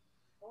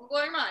 won't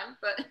blow your mind,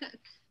 but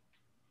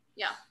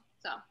yeah,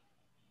 so.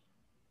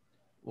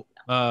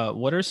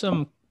 What are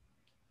some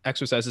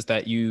exercises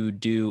that you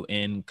do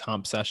in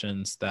comp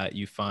sessions that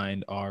you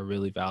find are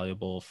really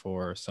valuable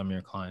for some of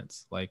your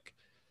clients, like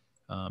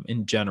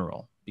in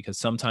general? Because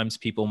sometimes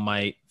people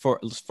might, for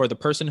the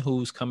person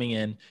who's coming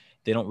in,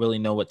 they don't really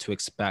know what to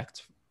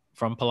expect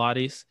from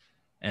Pilates,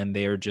 and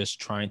they're just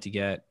trying to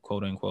get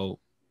quote unquote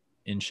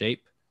in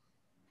shape.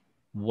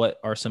 What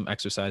are some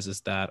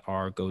exercises that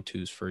are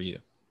go-tos for you?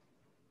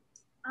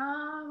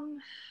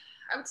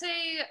 I would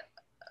say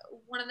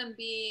one of them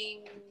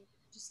being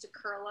just to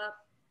curl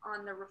up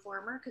on the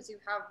reformer, because you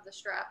have the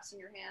straps in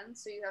your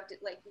hands, so you have to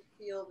like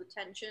feel the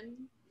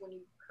tension when you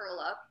curl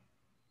up.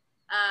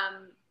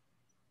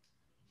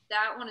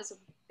 That one is a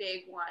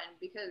big one,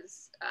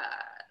 because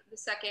the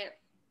second,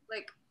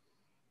 like,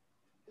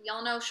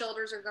 y'all know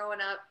shoulders are going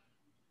up.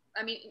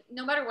 I mean,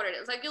 no matter what it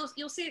is, like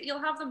you'll see,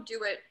 you'll have them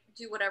do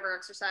whatever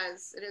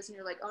exercise it is, and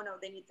you're like, oh no,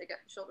 they need to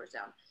get the shoulders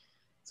down.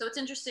 So it's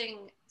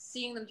interesting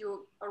seeing them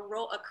do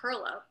a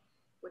curl up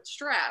with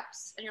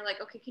straps, and you're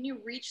like, okay, can you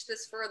reach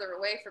this further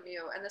away from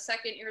you? And the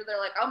second they're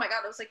like, oh my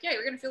god, I was like, yeah,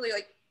 you're gonna feel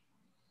like,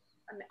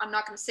 I'm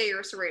not gonna say you're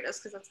a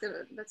serratus because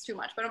that's too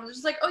much, but I'm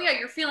just like, oh yeah,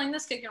 you're feeling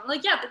this kick. I'm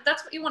like, yeah,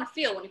 that's what you want to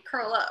feel when you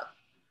curl up,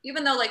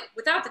 even though like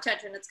without the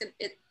tension,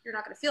 you're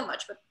not gonna feel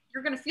much, but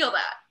you're gonna feel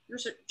that. You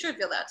should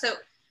feel that. So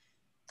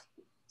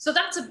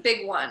that's a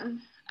big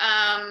one.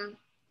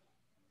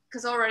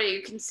 Because already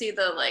you can see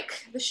the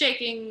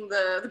shaking,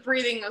 the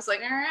breathing. I was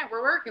like, all right,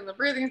 we're working. The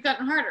breathing's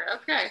gotten harder.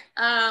 Okay.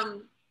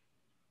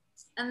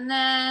 And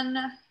then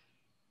I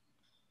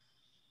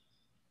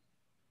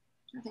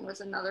think it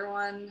was another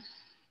one.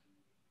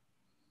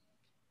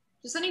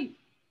 Just any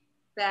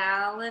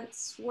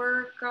balance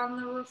work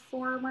on the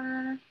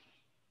reformer.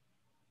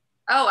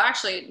 Oh,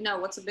 actually, no,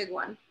 what's a big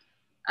one?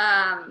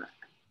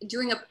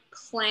 Doing a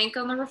plank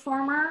on the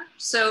reformer.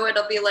 So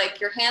it'll be like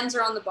your hands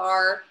are on the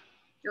bar,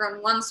 you're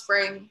on one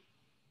spring.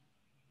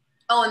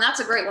 Oh, and that's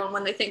a great one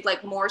when they think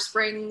like more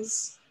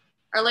springs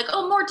are like,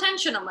 oh, more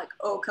tension. I'm like,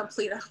 oh,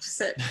 complete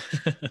opposite.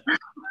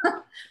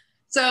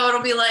 So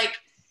it'll be like,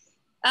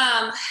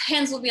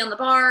 hands will be on the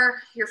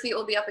bar, your feet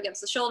will be up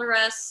against the shoulder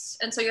rests.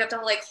 And so you have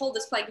to like hold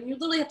this plank, and you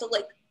literally have to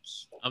like,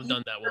 I've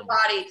done that your one.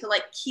 body to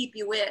like keep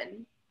you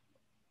in.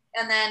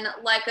 And then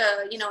like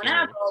an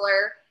ab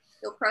roller,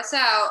 you'll press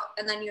out,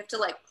 and then you have to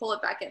like pull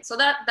it back in. So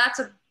that's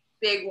a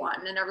big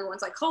one. And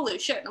everyone's like, holy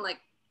shit. And I'm like,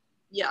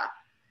 yeah.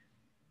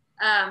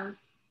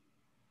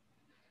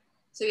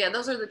 So yeah,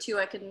 those are the two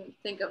I can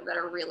think of that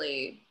are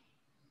really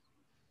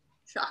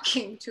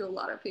shocking to a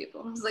lot of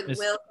people. It's like,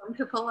 welcome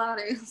to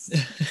Pilates.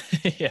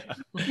 Yeah.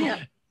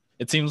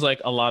 It seems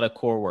like a lot of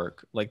core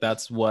work. Like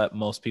that's what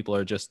most people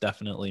are just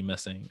definitely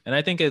missing. And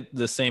I think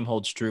the same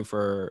holds true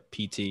for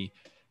PT.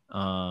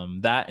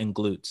 That and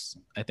glutes.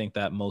 I think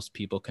that most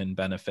people can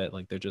benefit.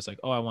 Like they're just like,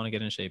 oh, I want to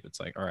get in shape. It's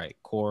like, all right,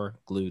 core,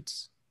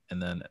 glutes, and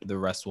then the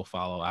rest will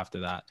follow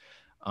after that.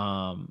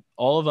 All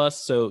of us,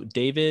 so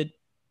David,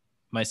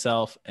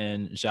 myself,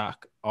 and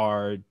Jacques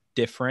are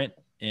different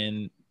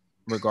in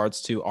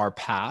regards to our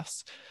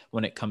paths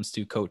when it comes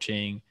to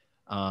coaching,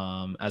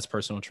 as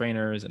personal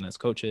trainers and as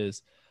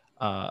coaches.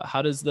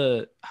 How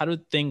do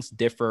things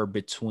differ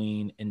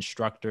between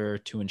instructor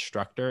to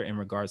instructor in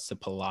regards to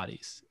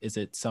Pilates? Is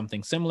it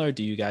something similar?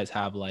 Do you guys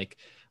have like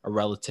a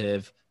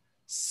relative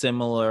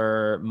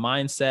similar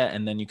mindset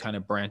and then you kind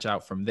of branch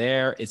out from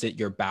there? Is it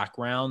your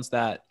backgrounds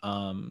that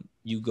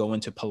you go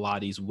into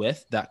Pilates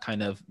with that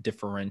kind of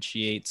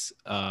differentiates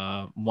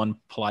one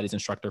Pilates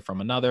instructor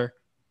from another?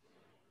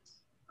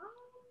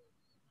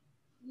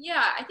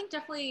 Yeah, I think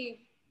definitely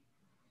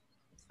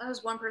I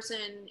was one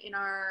person in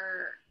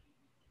our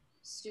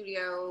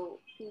studio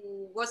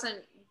who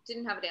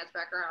didn't have a dance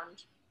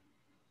background.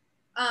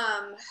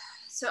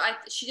 So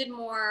she did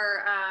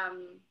more, I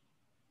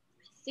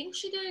think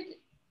she did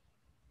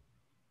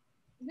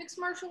mixed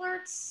martial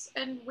arts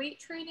and weight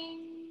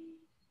training.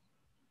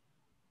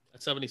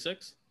 At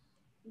 76?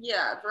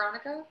 Yeah,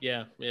 Veronica.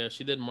 Yeah,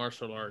 she did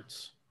martial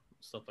arts,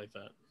 stuff like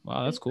that.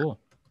 Wow, that's cool.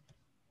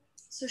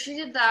 So she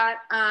did that.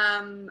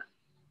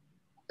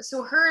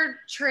 So her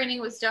training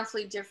was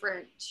definitely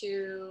different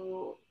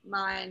to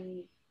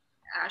mine.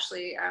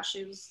 Ashley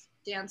was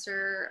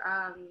dancer.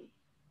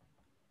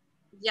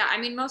 Yeah,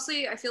 I mean,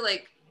 mostly I feel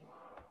like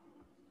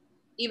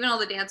even all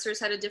the dancers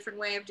had a different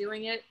way of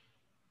doing it.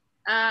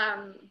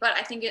 But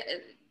I think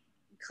it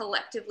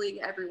collectively,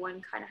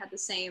 everyone kind of had the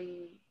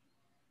same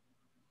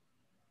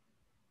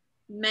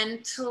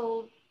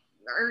mental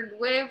or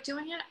way of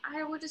doing it,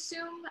 I would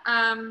assume.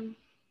 But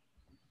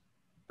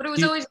it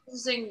was always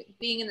interesting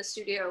being in the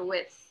studio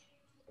with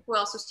who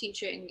else was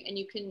teaching, and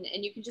you can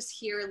just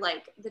hear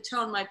like the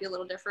tone might be a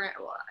little different.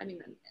 Well, I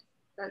mean,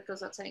 that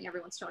goes without saying,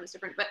 everyone's tone is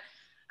different, but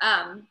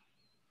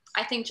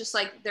I think just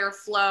like their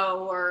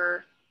flow,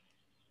 or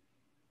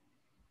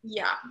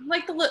yeah,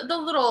 like the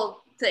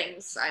little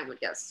things, I would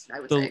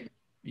say.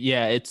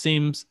 Yeah, it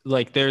seems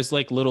like there's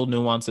like little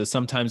nuances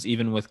sometimes,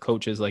 even with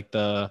coaches, like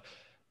the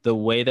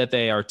way that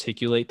they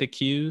articulate the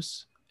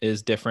cues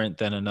is different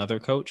than another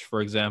coach.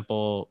 For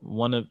example,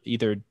 one of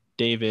either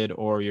David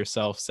or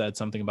yourself said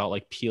something about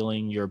like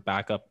peeling your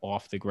back up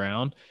off the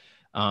ground,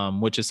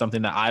 which is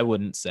something that I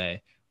wouldn't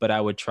say, but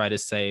I would try to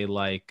say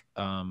like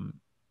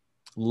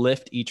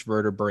lift each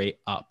vertebrae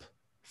up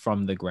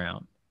from the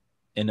ground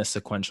in a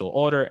sequential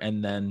order,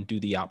 and then do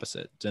the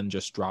opposite and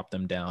just drop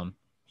them down,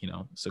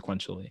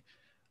 sequentially.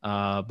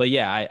 But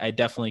yeah, I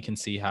definitely can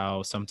see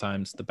how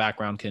sometimes the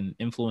background can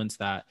influence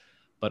that,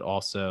 but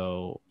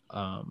also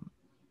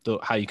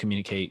how you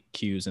communicate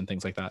cues and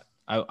things like that.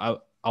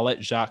 I'll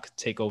let Jacques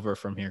take over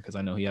from here because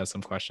I know he has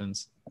some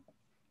questions.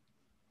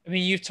 I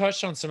mean, you've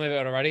touched on some of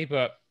it already,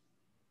 but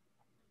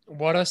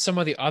what are some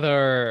of the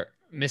other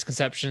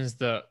misconceptions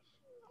that,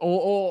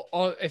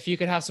 or if you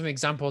could have some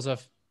examples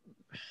of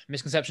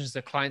misconceptions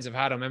that clients have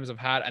had or members have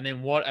had, and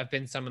then what have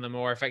been some of the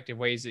more effective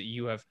ways that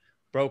you have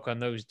broken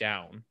those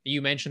down?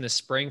 You mentioned the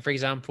spring, for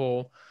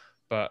example,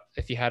 but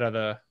if you had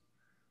other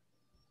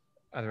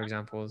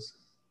examples.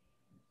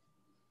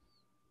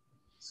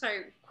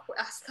 Sorry,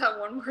 ask that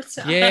one more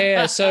time.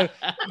 Yeah, so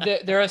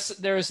there's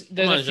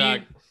a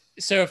few.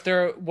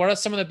 So what are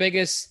some of the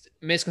biggest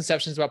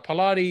misconceptions about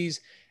Pilates,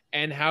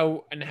 and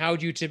how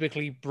do you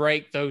typically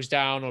break those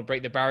down or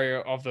break the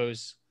barrier of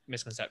those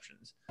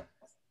misconceptions?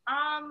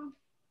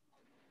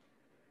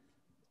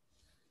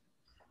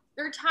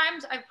 There are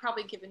times I've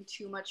probably given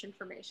too much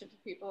information to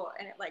people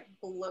and it like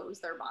blows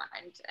their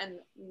mind and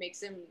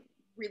makes them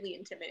really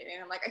intimidating.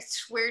 I'm like, I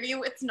swear to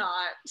you, it's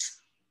not.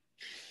 It's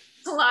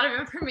a lot of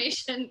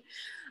information.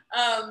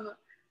 I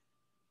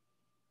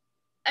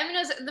mean,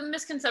 as the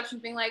misconception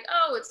being like,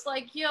 oh, it's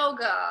like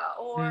yoga,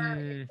 or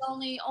it's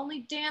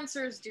only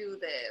dancers do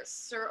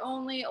this, or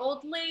only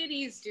old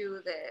ladies do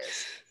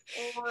this,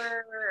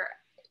 or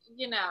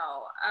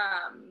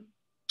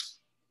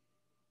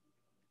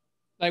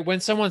like when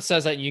someone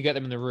says that and you get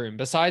them in the room,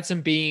 besides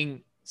them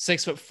being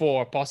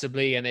 6'4"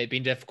 possibly, and it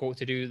being difficult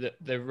to do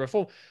the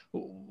reform,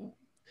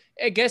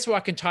 I guess what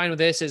I can tie in with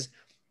this is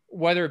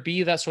whether it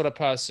be that sort of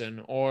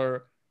person,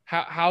 or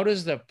how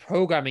does the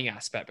programming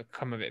aspect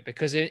become of it?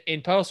 Because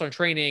in personal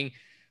training,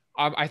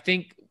 I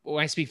think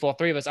when I speak for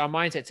three of us, our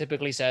mindset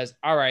typically says,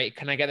 all right,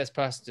 can I get this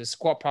person to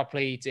squat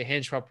properly, to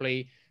hinge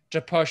properly,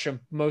 to push and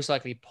most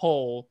likely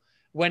pull?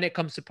 When it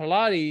comes to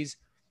Pilates,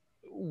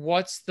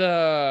 what's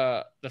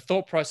the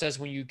thought process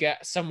when you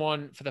get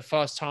someone for the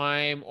first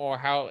time, or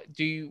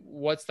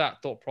what's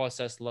that thought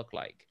process look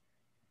like?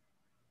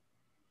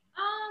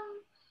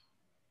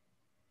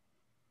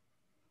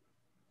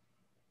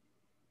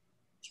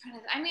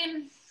 I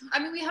mean,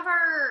 we have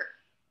our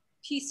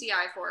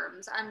PCI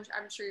forums. I'm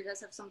sure you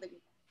guys have something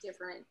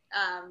different.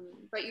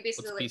 But you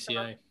basically what's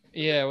PCI?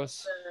 You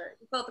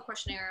fill out the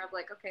questionnaire of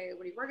like, okay,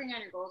 what are you working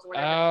on, your goals, or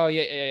whatever. Oh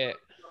yeah.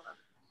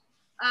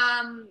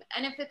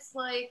 And if it's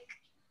like,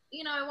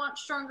 I want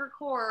stronger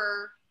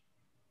core.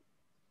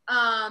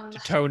 To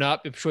tone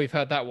up. I'm sure you've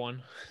heard that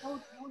one. Oh,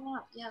 tone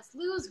up. Yes,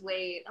 lose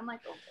weight. I'm like,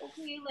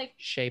 okay, like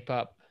shape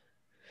up.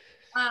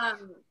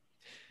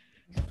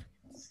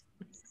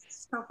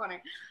 So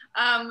funny.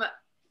 And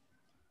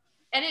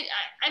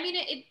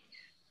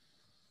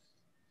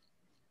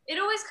it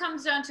always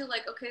comes down to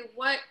like, okay,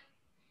 what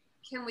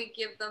can we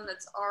give them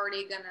that's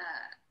already gonna,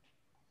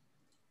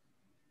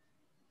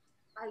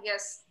 I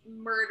guess,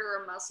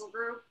 murder a muscle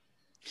group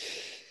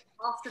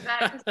off the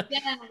bat? Because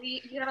again,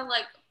 you gotta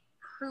like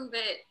prove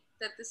it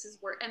that this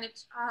is work, and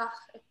it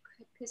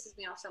pisses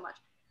me off so much.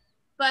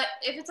 But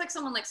if it's like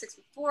someone like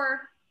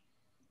 6'4",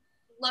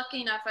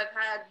 lucky enough, I've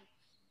had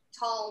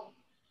tall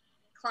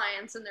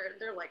clients and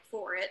they're like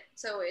for it,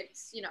 so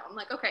it's I'm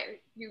like, okay,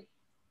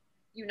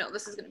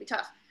 this is gonna be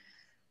tough.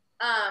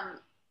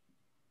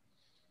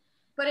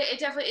 But it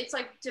definitely, it's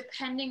like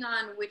depending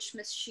on which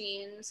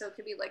machine, so it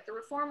could be like the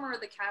reformer or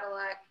the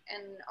Cadillac,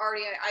 and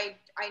already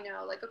I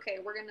know like, okay,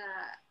 we're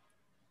gonna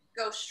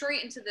go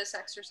straight into this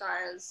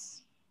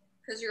exercise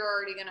because you're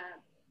already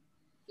gonna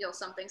feel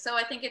something. So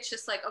I think it's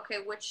just like, okay,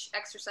 which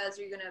exercise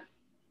are you gonna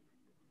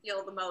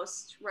feel the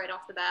most right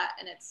off the bat?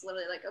 And it's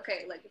literally like,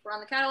 okay, like if we're on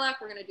the Cadillac,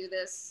 we're gonna do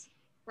this.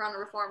 If we're on the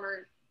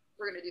reformer,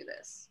 we're gonna do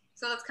this.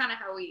 So that's kind of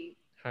how you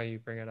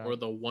bring it up. Or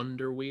the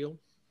Wonder Wheel.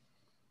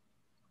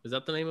 Is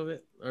that the name of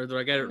it, or do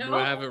I get it? No. Do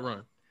I have it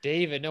wrong?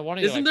 David, no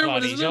wonder. Isn't there a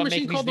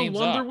machine called the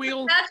Wonder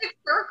Wheel? Magic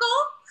Circle.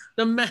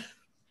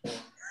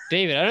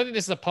 David, I don't think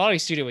this is a party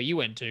studio where you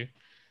went to.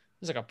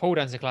 It's like a pole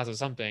dancing class or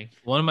something.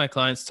 One of my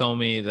clients told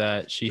me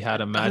that she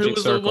had a magic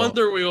circle. It was a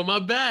Wonder Wheel. My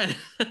bad.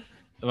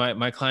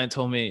 My client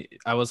told me,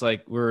 I was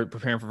like, we were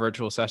preparing for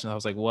virtual sessions. I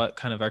was like, what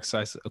kind of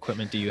exercise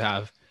equipment do you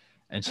have?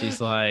 And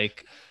she's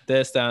like,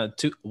 this,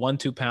 that, 1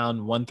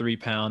 2-pound, 1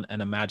 3-pound,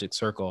 and a magic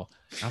circle.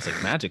 I was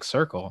like, magic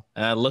circle?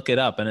 And I look it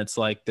up, and it's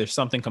like, there's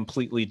something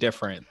completely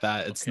different,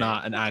 that it's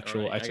not an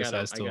actual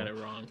exercise tool. I got it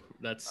wrong.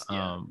 That's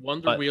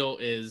Wonder Wheel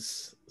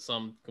is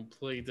some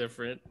completely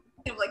different.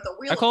 Like the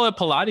wheel. I call it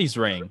Pilates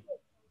ring,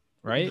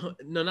 right?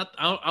 No, not.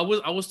 I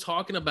was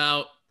talking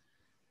about.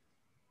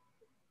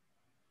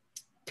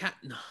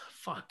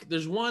 Fuck.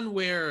 There's one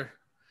where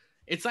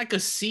it's like a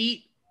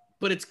seat,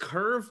 but it's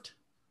curved.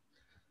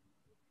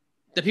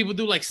 That people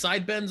do like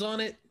side bends on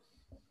it.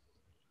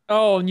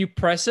 Oh, and you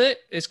press it.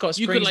 It's got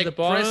You springs could at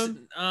the like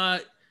bottom.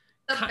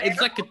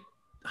 it's like a,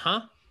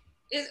 huh?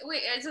 Is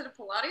it a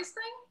Pilates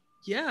thing?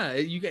 Yeah,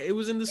 it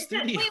was in the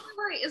studio.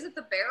 Wait. Is it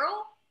the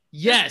barrel?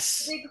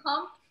 Yes. The big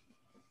hump?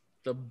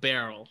 The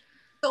barrel.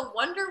 The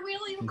Wonder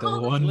Wheel, you The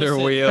call it? Wonder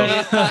Listen. Wheel.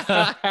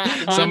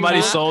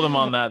 Somebody sold him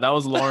on that. That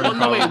was Lauren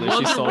probably.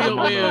 She sold him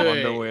on the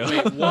Wonder Wheel.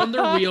 Wait,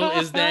 Wonder Wheel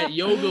is that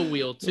yoga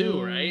wheel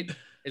too, right?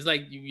 It's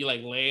like you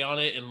like lay on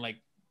it and like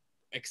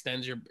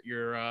extends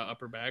your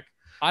upper back.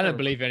 I don't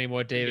believe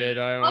anymore, David.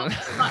 Oh,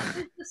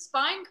 it's the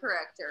spine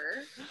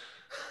corrector.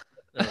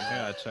 I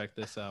gotta check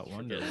this out.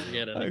 Wonder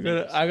Wheel.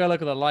 I gotta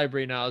look at the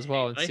library now as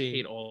well and I see.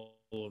 hate all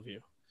of you.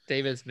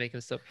 David's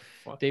making stuff.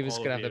 Fuck David's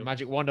all gonna of have the you.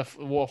 magic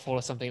waterfall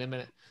or something in a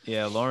minute.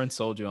 Yeah, Lauren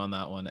sold you on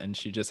that one, and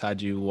she just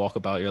had you walk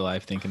about your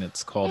life thinking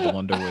it's called the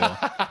Wonder Wheel.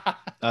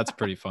 That's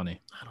pretty funny.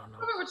 I don't know.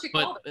 I don't know what you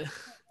called it.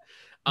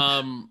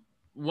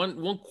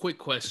 One quick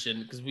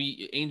question, because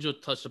Angel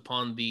touched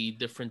upon the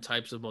different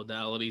types of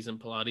modalities in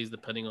Pilates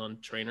depending on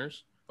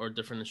trainers or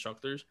different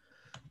instructors.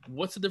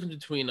 What's the difference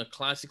between a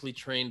classically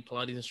trained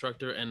Pilates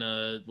instructor and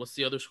what's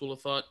the other school of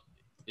thought?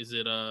 Is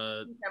it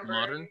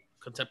modern,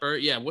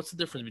 contemporary? Yeah. What's the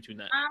difference between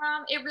that?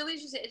 It really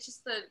is it's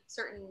just the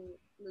certain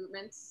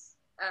movements.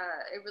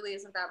 It really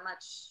isn't that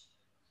much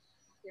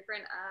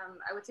different.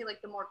 I would say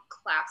like the more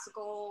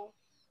classical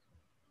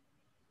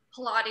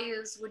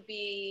Pilates would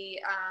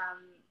be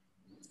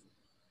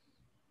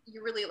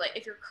you really like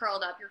if you're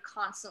curled up, you're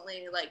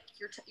constantly like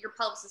your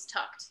pelvis is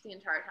tucked the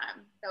entire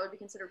time. That would be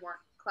considered more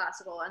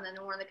classical. And then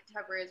the more in the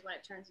contemporary is when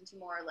it turns into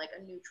more like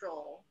a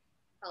neutral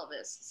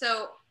pelvis.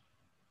 So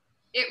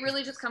it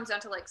really just comes down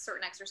to like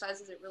certain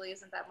exercises. It really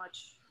isn't that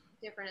much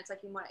different. It's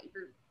like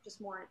you're just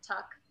more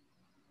tuck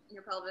in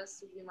your pelvis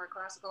would be more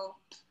classical.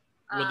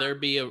 Will there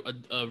be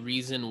a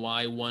reason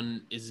why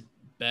one is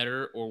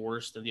better or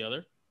worse than the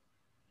other?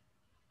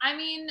 I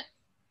mean,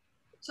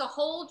 to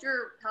hold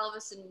your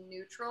pelvis in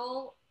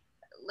neutral,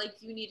 like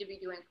you need to be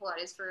doing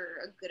Pilates for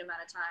a good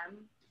amount of time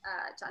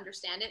to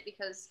understand it,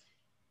 because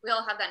we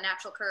all have that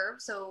natural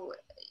curve. So,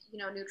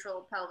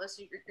 neutral pelvis,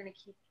 you're going to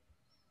keep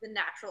the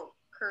natural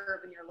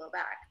curve in your low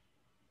back.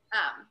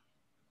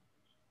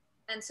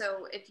 And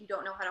so if you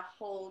don't know how to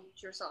hold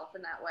yourself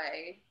in that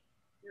way,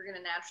 you're going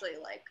to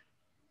naturally like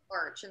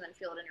arch and then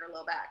feel it in your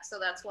low back. So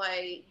that's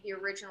why the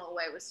original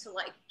way was to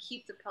like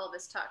keep the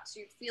pelvis tucked. So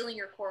you're feeling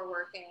your core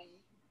working.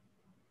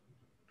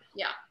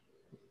 Yeah.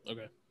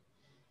 Okay.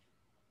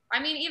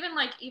 I mean, even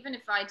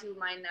if I do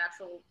my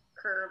natural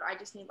curve, I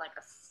just need like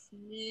a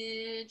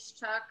smidge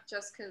tuck,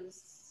 just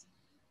because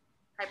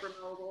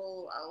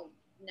hypermobile, I'll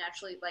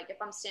naturally, like if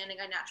I'm standing,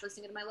 I naturally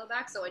sink into my low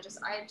back. So I just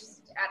add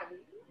a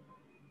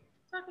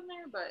tuck in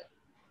there, but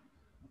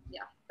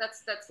yeah,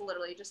 that's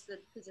literally just the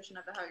position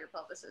of how your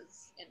pelvis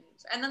is.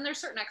 And then there's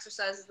certain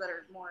exercises that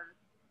are more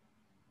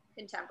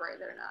contemporary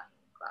that are not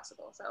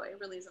classical. So it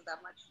really isn't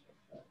that much.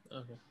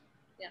 Okay.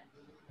 Yeah.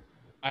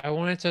 I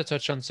wanted to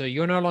touch on, so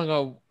you no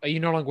longer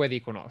wear the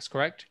Equinox,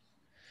 correct?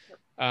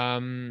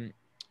 Yep.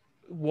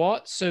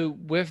 So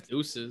with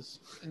Deuces.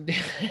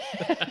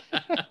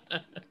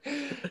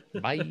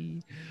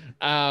 Bye.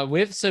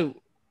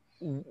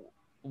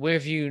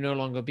 With you no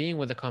longer being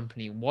with the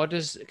company,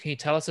 can you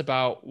tell us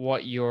about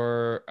what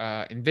you're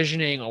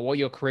envisioning or what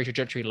your career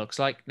trajectory looks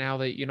like now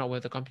that you're not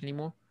with the company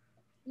anymore?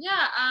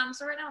 Yeah.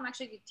 So right now I'm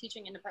actually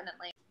teaching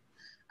independently.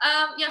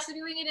 So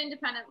doing it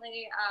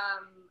independently.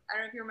 I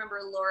don't know if you remember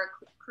Laura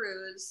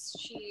Cruz.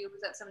 She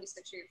was at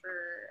 76th Street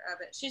for a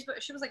bit. She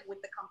was like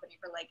with the company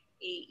for like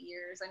 8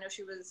 years. I know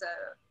she was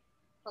a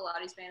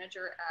Pilates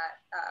manager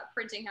at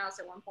Printing House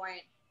at one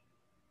point.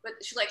 But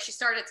she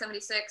started at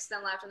 76,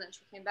 then left, and then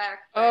she came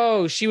back.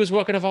 Oh, she was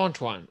working of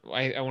Antoine,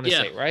 I want to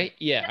say, right?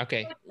 Yeah,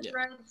 okay.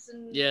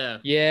 Yeah.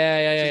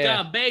 She's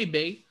got a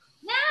baby.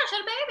 Yeah, she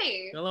had a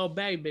baby. A little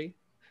baby.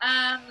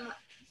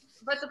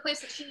 But the place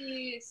that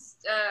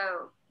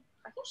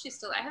I think she's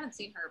still, I haven't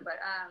seen her, but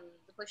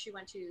the place she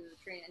went to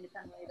train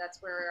independently,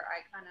 that's where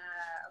I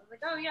was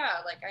like, oh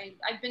yeah, like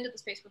I've been to the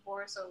space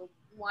before, so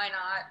why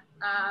not?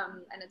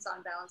 And it's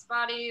on Balanced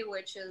Body,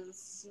 which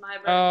is my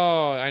brand.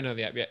 Oh, I know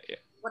that. Yeah.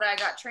 What I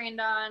got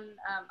trained on.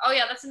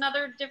 That's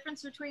another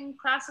difference between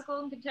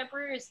classical and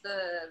contemporary is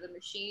the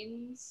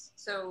machines.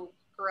 So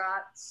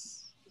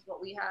Garats is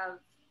what we have,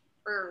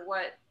 or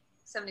what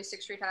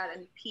 76th Street had,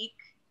 and Peak,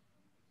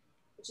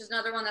 which is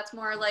another one that's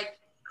more like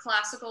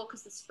classical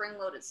because the spring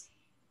load is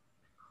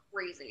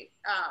crazy.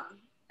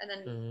 And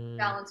then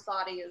Balanced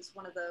Body is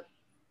one of the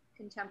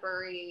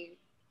contemporary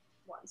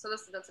ones. So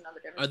that's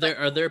another difference.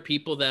 Are there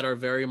people that are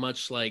very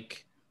much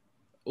like,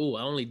 oh,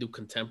 I only do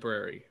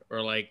contemporary, or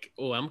like,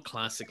 oh, I'm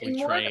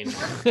classically trained?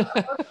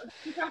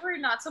 Contemporary,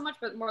 not so much,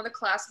 but more the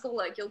classical.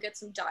 Like you'll get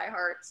some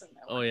diehards.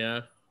 Oh yeah.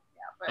 Yeah.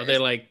 But are they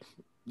like,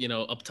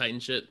 uptight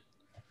and shit?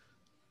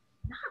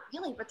 Not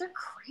really, but they're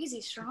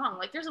crazy strong.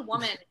 Like there's a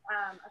woman,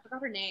 I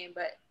forgot her name,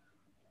 but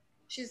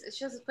she has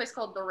this place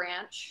called The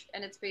Ranch,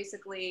 and it's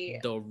basically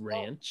The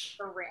Ranch.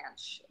 The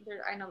Ranch.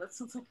 I know that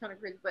sounds like kind of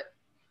crazy, but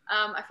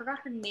I forgot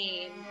her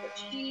name. But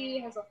she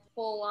has a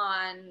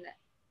full-on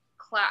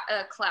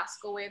a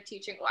classical way of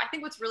teaching. Well, I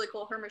think what's really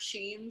cool, her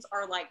machines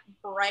are like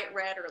bright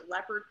red or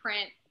leopard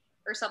print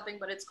or something,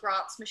 but it's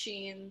Grotz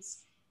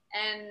machines.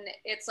 And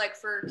it's like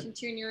for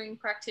continuing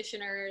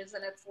practitioners,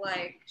 and it's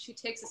like she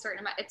takes a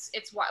certain amount.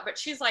 It's wild, but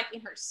she's like in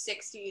her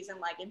 60s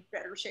and like in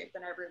better shape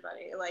than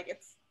everybody. Like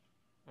it's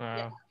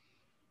wow.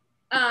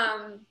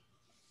 Yeah.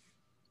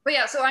 But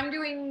yeah, so I'm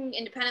doing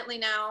independently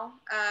now.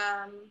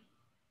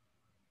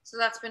 So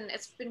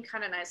it's been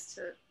kind of nice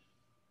to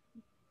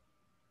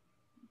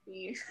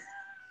be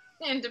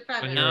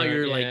independent. Now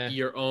you're Yeah. like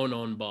your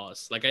own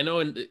boss. Like I know,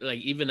 like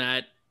even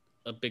at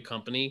a big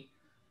company,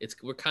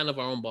 we're kind of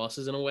our own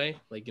bosses in a way.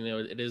 Like, you know,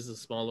 it is a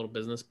small little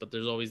business, but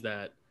there's always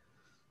that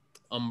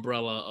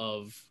umbrella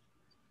of,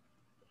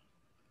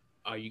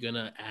 are you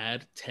gonna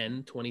add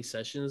 10, 20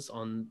 sessions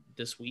on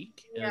this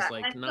week? And Yeah, it's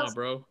like, nah,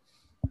 bro.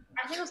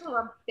 I think also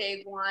a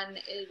big one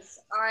is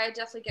I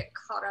definitely get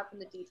caught up in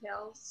the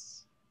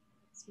details.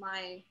 It's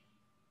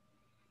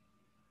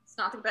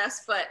not the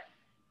best, but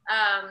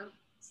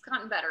it's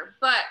gotten better.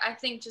 But I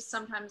think just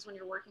sometimes when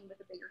you're working with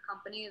a bigger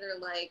company, they're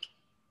like,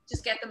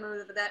 just get them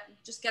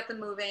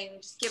moving,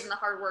 just give them the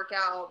hard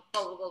workout,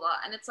 blah blah blah blah.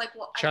 And it's like,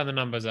 well, Try the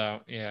numbers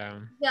out. Yeah.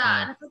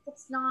 yeah, and I think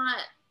it's not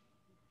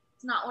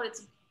what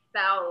it's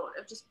about,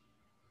 of just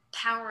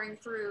powering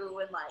through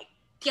and like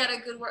get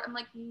a good work. I'm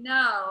like,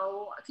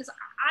 no, because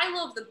I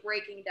love the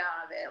breaking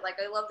down of it. Like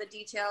I love the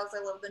details,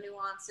 I love the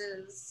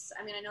nuances.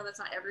 I mean, I know that's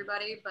not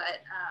everybody,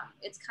 but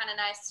it's kind of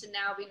nice to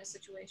now be in a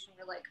situation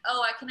where like,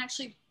 oh, I can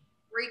actually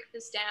break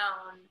this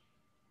down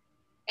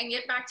and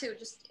get back to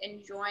just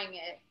enjoying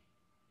it,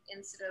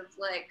 instead of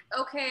like,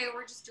 okay,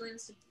 we're just doing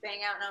this to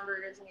bang out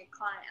numbers and get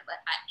client. But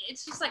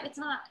it's just like, it's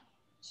not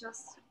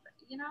just,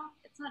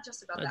 it's not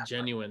just about that.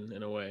 Genuine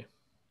in a way.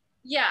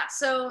 Yeah,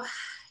 so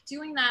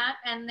doing that,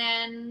 and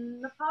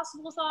then the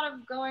possible thought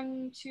of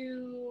going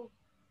to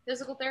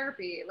physical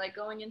therapy, like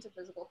going into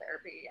physical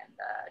therapy and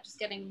just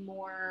getting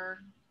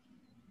more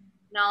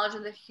knowledge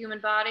of the human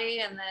body,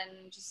 and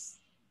then just,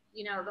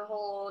 the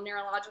whole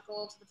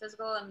neurological to the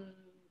physical, and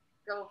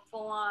go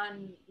full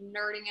on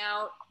nerding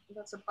out.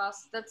 That's a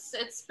bust.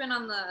 It's been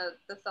on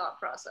the thought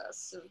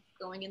process of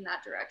going in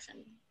that direction.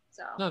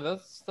 So no,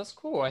 that's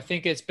cool. I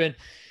think it's been,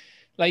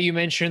 like you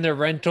mentioned, the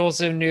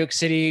rentals in New York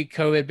City,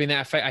 COVID being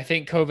that effect. I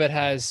think COVID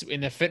has, in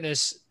the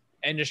fitness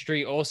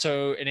industry,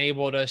 also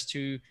enabled us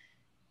to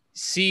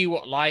see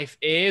what life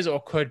is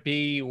or could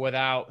be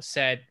without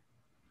said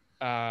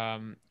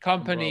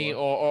company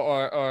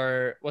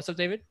or what's up,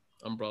 David?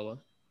 Umbrella.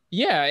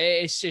 Yeah,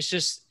 it's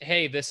just,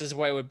 hey, this is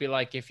what it would be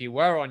like if you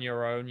were on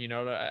your own,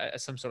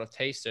 some sort of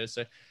taster.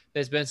 So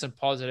there's been some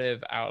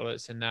positive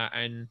outlets in that.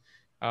 And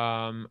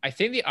I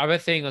think the other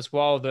thing as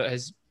well that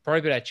has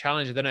probably been a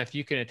challenge, I don't know if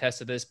you can attest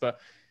to this, but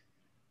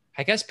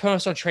I guess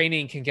personal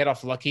training can get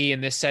off lucky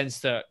in this sense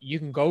that you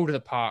can go to the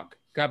park,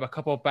 grab a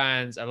couple of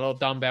bands, a little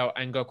dumbbell,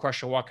 and go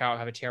crush a workout,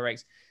 have a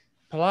TRX.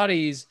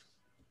 Pilates,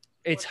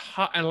 it's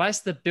hard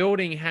unless the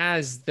building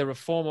has the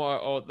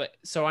reformer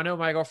so I know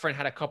my girlfriend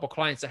had a couple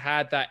clients that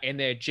had that in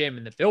their gym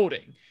in the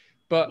building,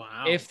 but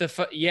wow.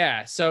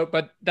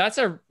 But that's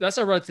a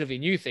relatively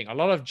new thing. A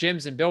lot of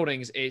gyms and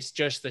buildings, it's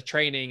just the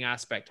training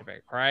aspect of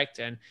it, correct?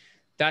 And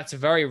that's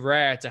very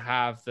rare to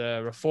have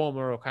the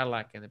reformer or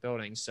Cadillac in the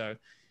building. So,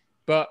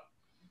 but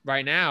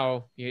right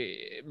now,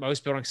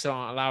 most buildings still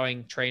aren't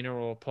allowing trainer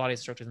or Pilates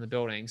instructors in the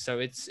building.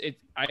 So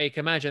I can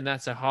imagine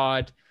that's a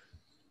hard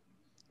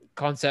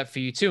concept for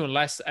you too,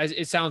 unless, as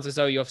it sounds as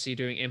though you're obviously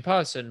doing in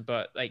person,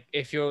 but like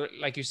if you're,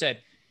 like you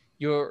said,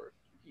 you're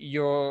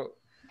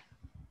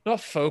not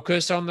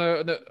focused on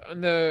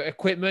the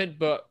equipment,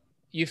 but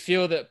you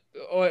feel that,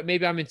 or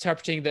maybe I'm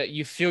interpreting that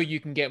you feel you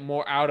can get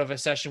more out of a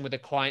session with a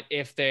client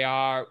if they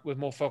are with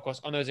more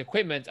focus on those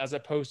equipment as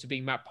opposed to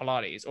being mat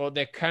Pilates, or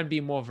there can be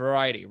more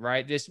variety,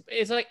 right?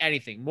 It's like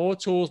anything, more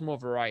tools, more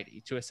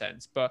variety to a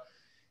sense. But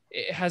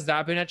has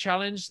that been a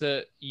challenge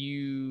that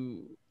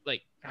you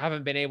like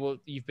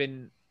you've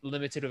been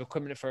limited with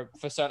equipment for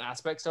certain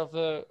aspects of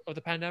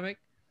the pandemic?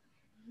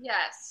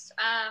 Yes.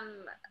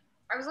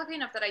 I was lucky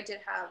enough that I did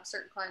have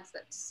certain clients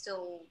that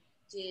still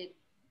did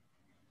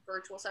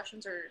virtual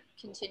sessions or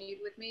continued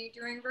with me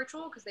doing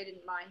virtual because they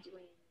didn't mind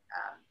doing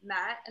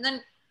mat. And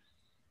then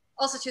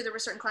also too, there were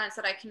certain clients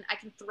that I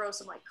can throw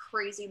some like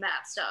crazy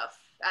mat stuff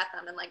at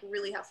them and like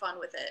really have fun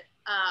with it.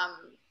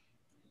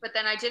 But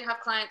then I did have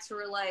clients who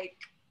were like,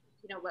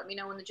 let me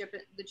know when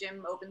the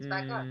gym opens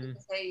back up,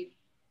 because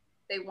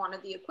they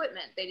wanted the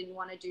equipment. They didn't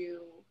want to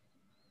do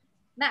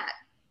mat.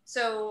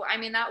 So, I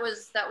mean, that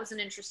was an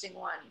interesting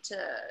one to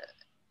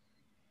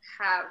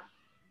have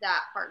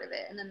that part of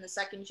it. And then the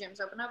second gym's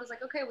open, I was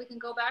like, okay, we can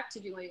go back to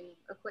doing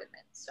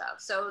equipment stuff.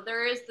 So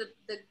there is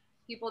the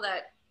people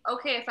that,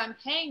 okay, if I'm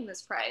paying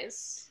this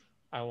price,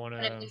 and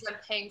it means I'm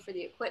paying for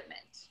the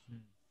equipment.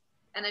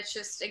 And it's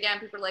just, again,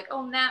 people are like,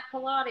 oh, mat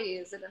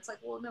Pilates. And it's like,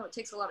 well, no, it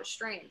takes a lot of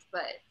strength,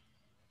 but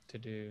to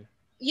do,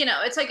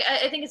 it's like,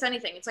 I think it's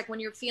anything. It's like when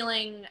you're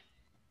feeling,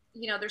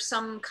 there's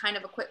some kind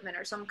of equipment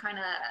or some kind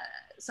of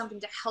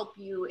something to help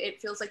you,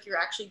 it feels like you're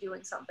actually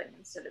doing something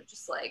instead of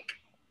just like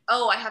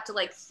oh, I have to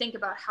like think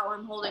about how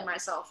I'm holding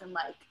myself, and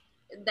like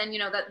then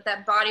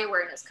that body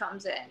awareness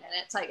comes in, and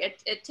it's like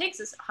it takes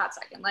a hot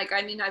second. Like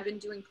I mean, I've been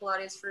doing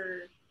Pilates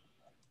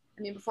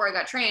before I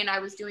got trained, I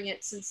was doing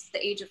it since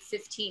the age of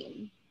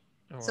 15.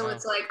 Oh, so wow.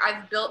 It's like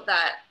I've built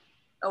that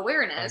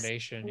awareness.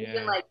 Foundation,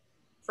 even like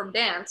from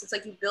dance, it's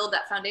like you build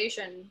that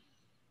foundation.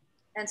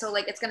 And so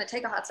like it's going to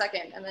take a hot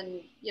second, and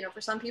then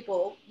for some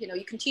people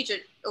you can teach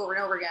it over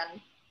and over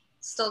again,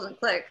 still doesn't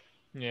click.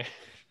 Yeah.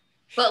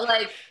 But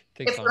like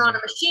if they're on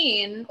a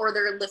machine or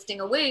they're lifting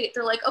a weight,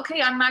 they're like,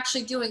 okay, I'm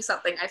actually doing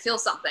something, I feel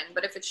something.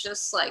 But if it's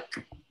just like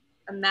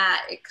a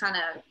mat, it kind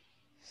of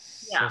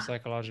so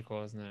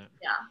psychological, isn't it?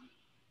 Yeah.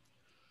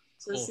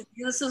 So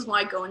this is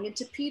why going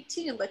into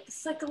PT, like the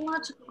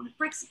psychological, when it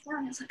breaks it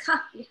down, it's like,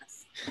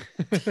 yes.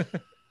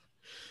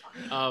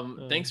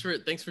 Thanks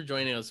for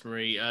joining us,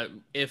 Marie.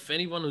 If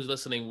anyone who's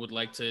listening would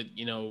like to,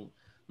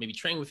 maybe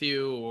train with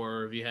you,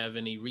 or if you have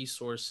any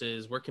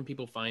resources, where can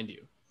people find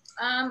you?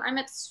 I'm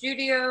at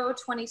Studio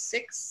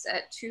 26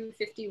 at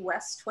 250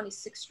 West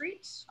 26th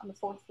Street on the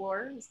 4th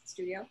floor is the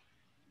studio.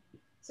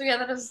 So yeah,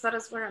 that is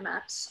where I'm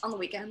at on the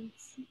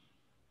weekends.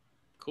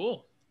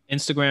 Cool.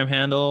 Instagram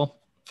handle,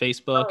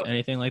 Facebook,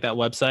 anything like that,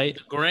 website?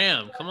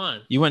 Graham, come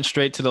on. You went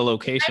straight to the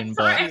location,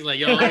 but he's like,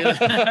 yo,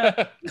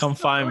 come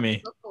find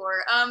me.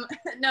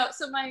 No,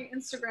 so my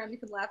Instagram, you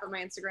can laugh at my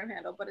Instagram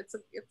handle, but it's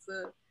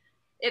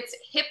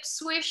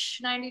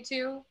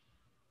hipswish92.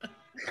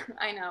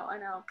 I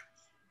know.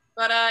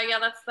 But yeah,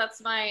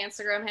 that's my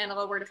Instagram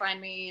handle, where to find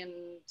me, and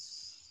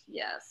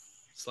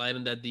yes. Slide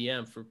in that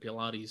DM for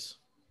Pilates.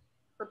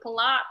 For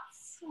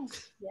Pilates.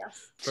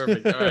 Yes.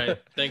 Perfect. All right.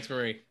 Thanks,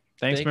 Marie.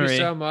 Thank you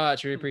so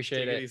much. We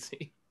appreciate it.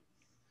 Easy.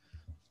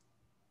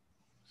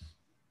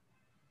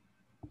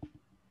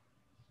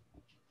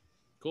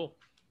 Cool.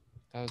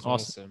 That was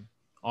awesome.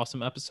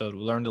 Awesome episode.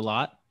 We learned a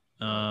lot.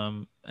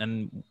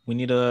 And we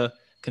need to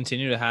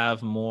continue to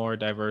have more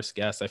diverse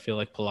guests. I feel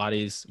like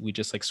Pilates, we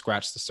just like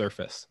scratched the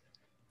surface.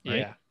 Right?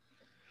 Yeah.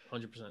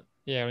 100%.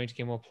 Yeah, we need to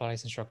get more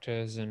Pilates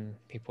instructors and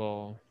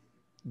people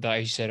that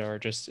you said are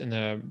just in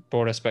the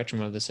broader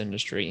spectrum of this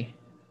industry.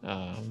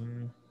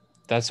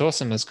 That's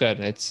awesome. That's good.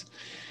 It's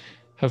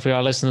hopefully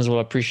our listeners will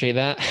appreciate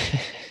that.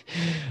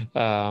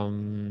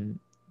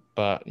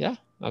 But yeah,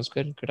 that was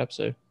good. Good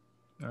episode.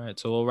 All right.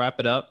 So we'll wrap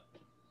it up.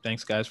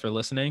 Thanks guys for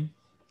listening,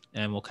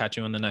 and we'll catch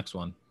you on the next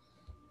one.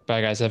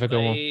 Bye guys. Have a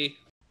good one.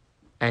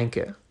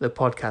 Anchor, the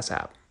podcast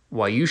app.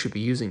 Why you should be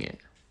using it.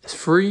 It's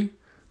free.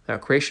 There are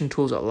creation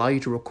tools that allow you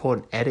to record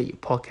and edit your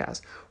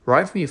podcast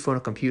right from your phone or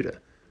computer.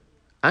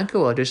 Anchor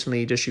will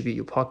additionally distribute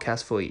your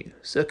podcast for you,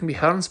 so it can be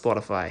heard on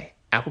Spotify,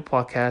 Apple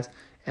Podcasts,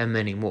 and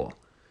many more.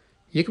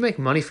 You can make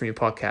money from your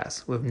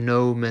podcast with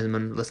no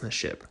minimum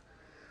listenership.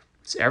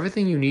 It's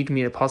everything you need to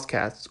make a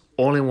podcast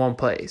all in one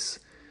place.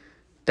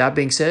 That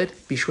being said,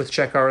 be sure to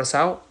check us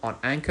out on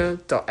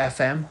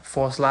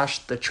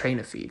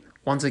anchor.fm/thetrainerfeed.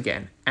 Once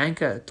again,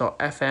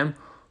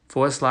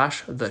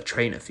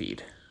 anchor.fm/thetrainerfeed.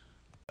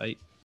 Bye.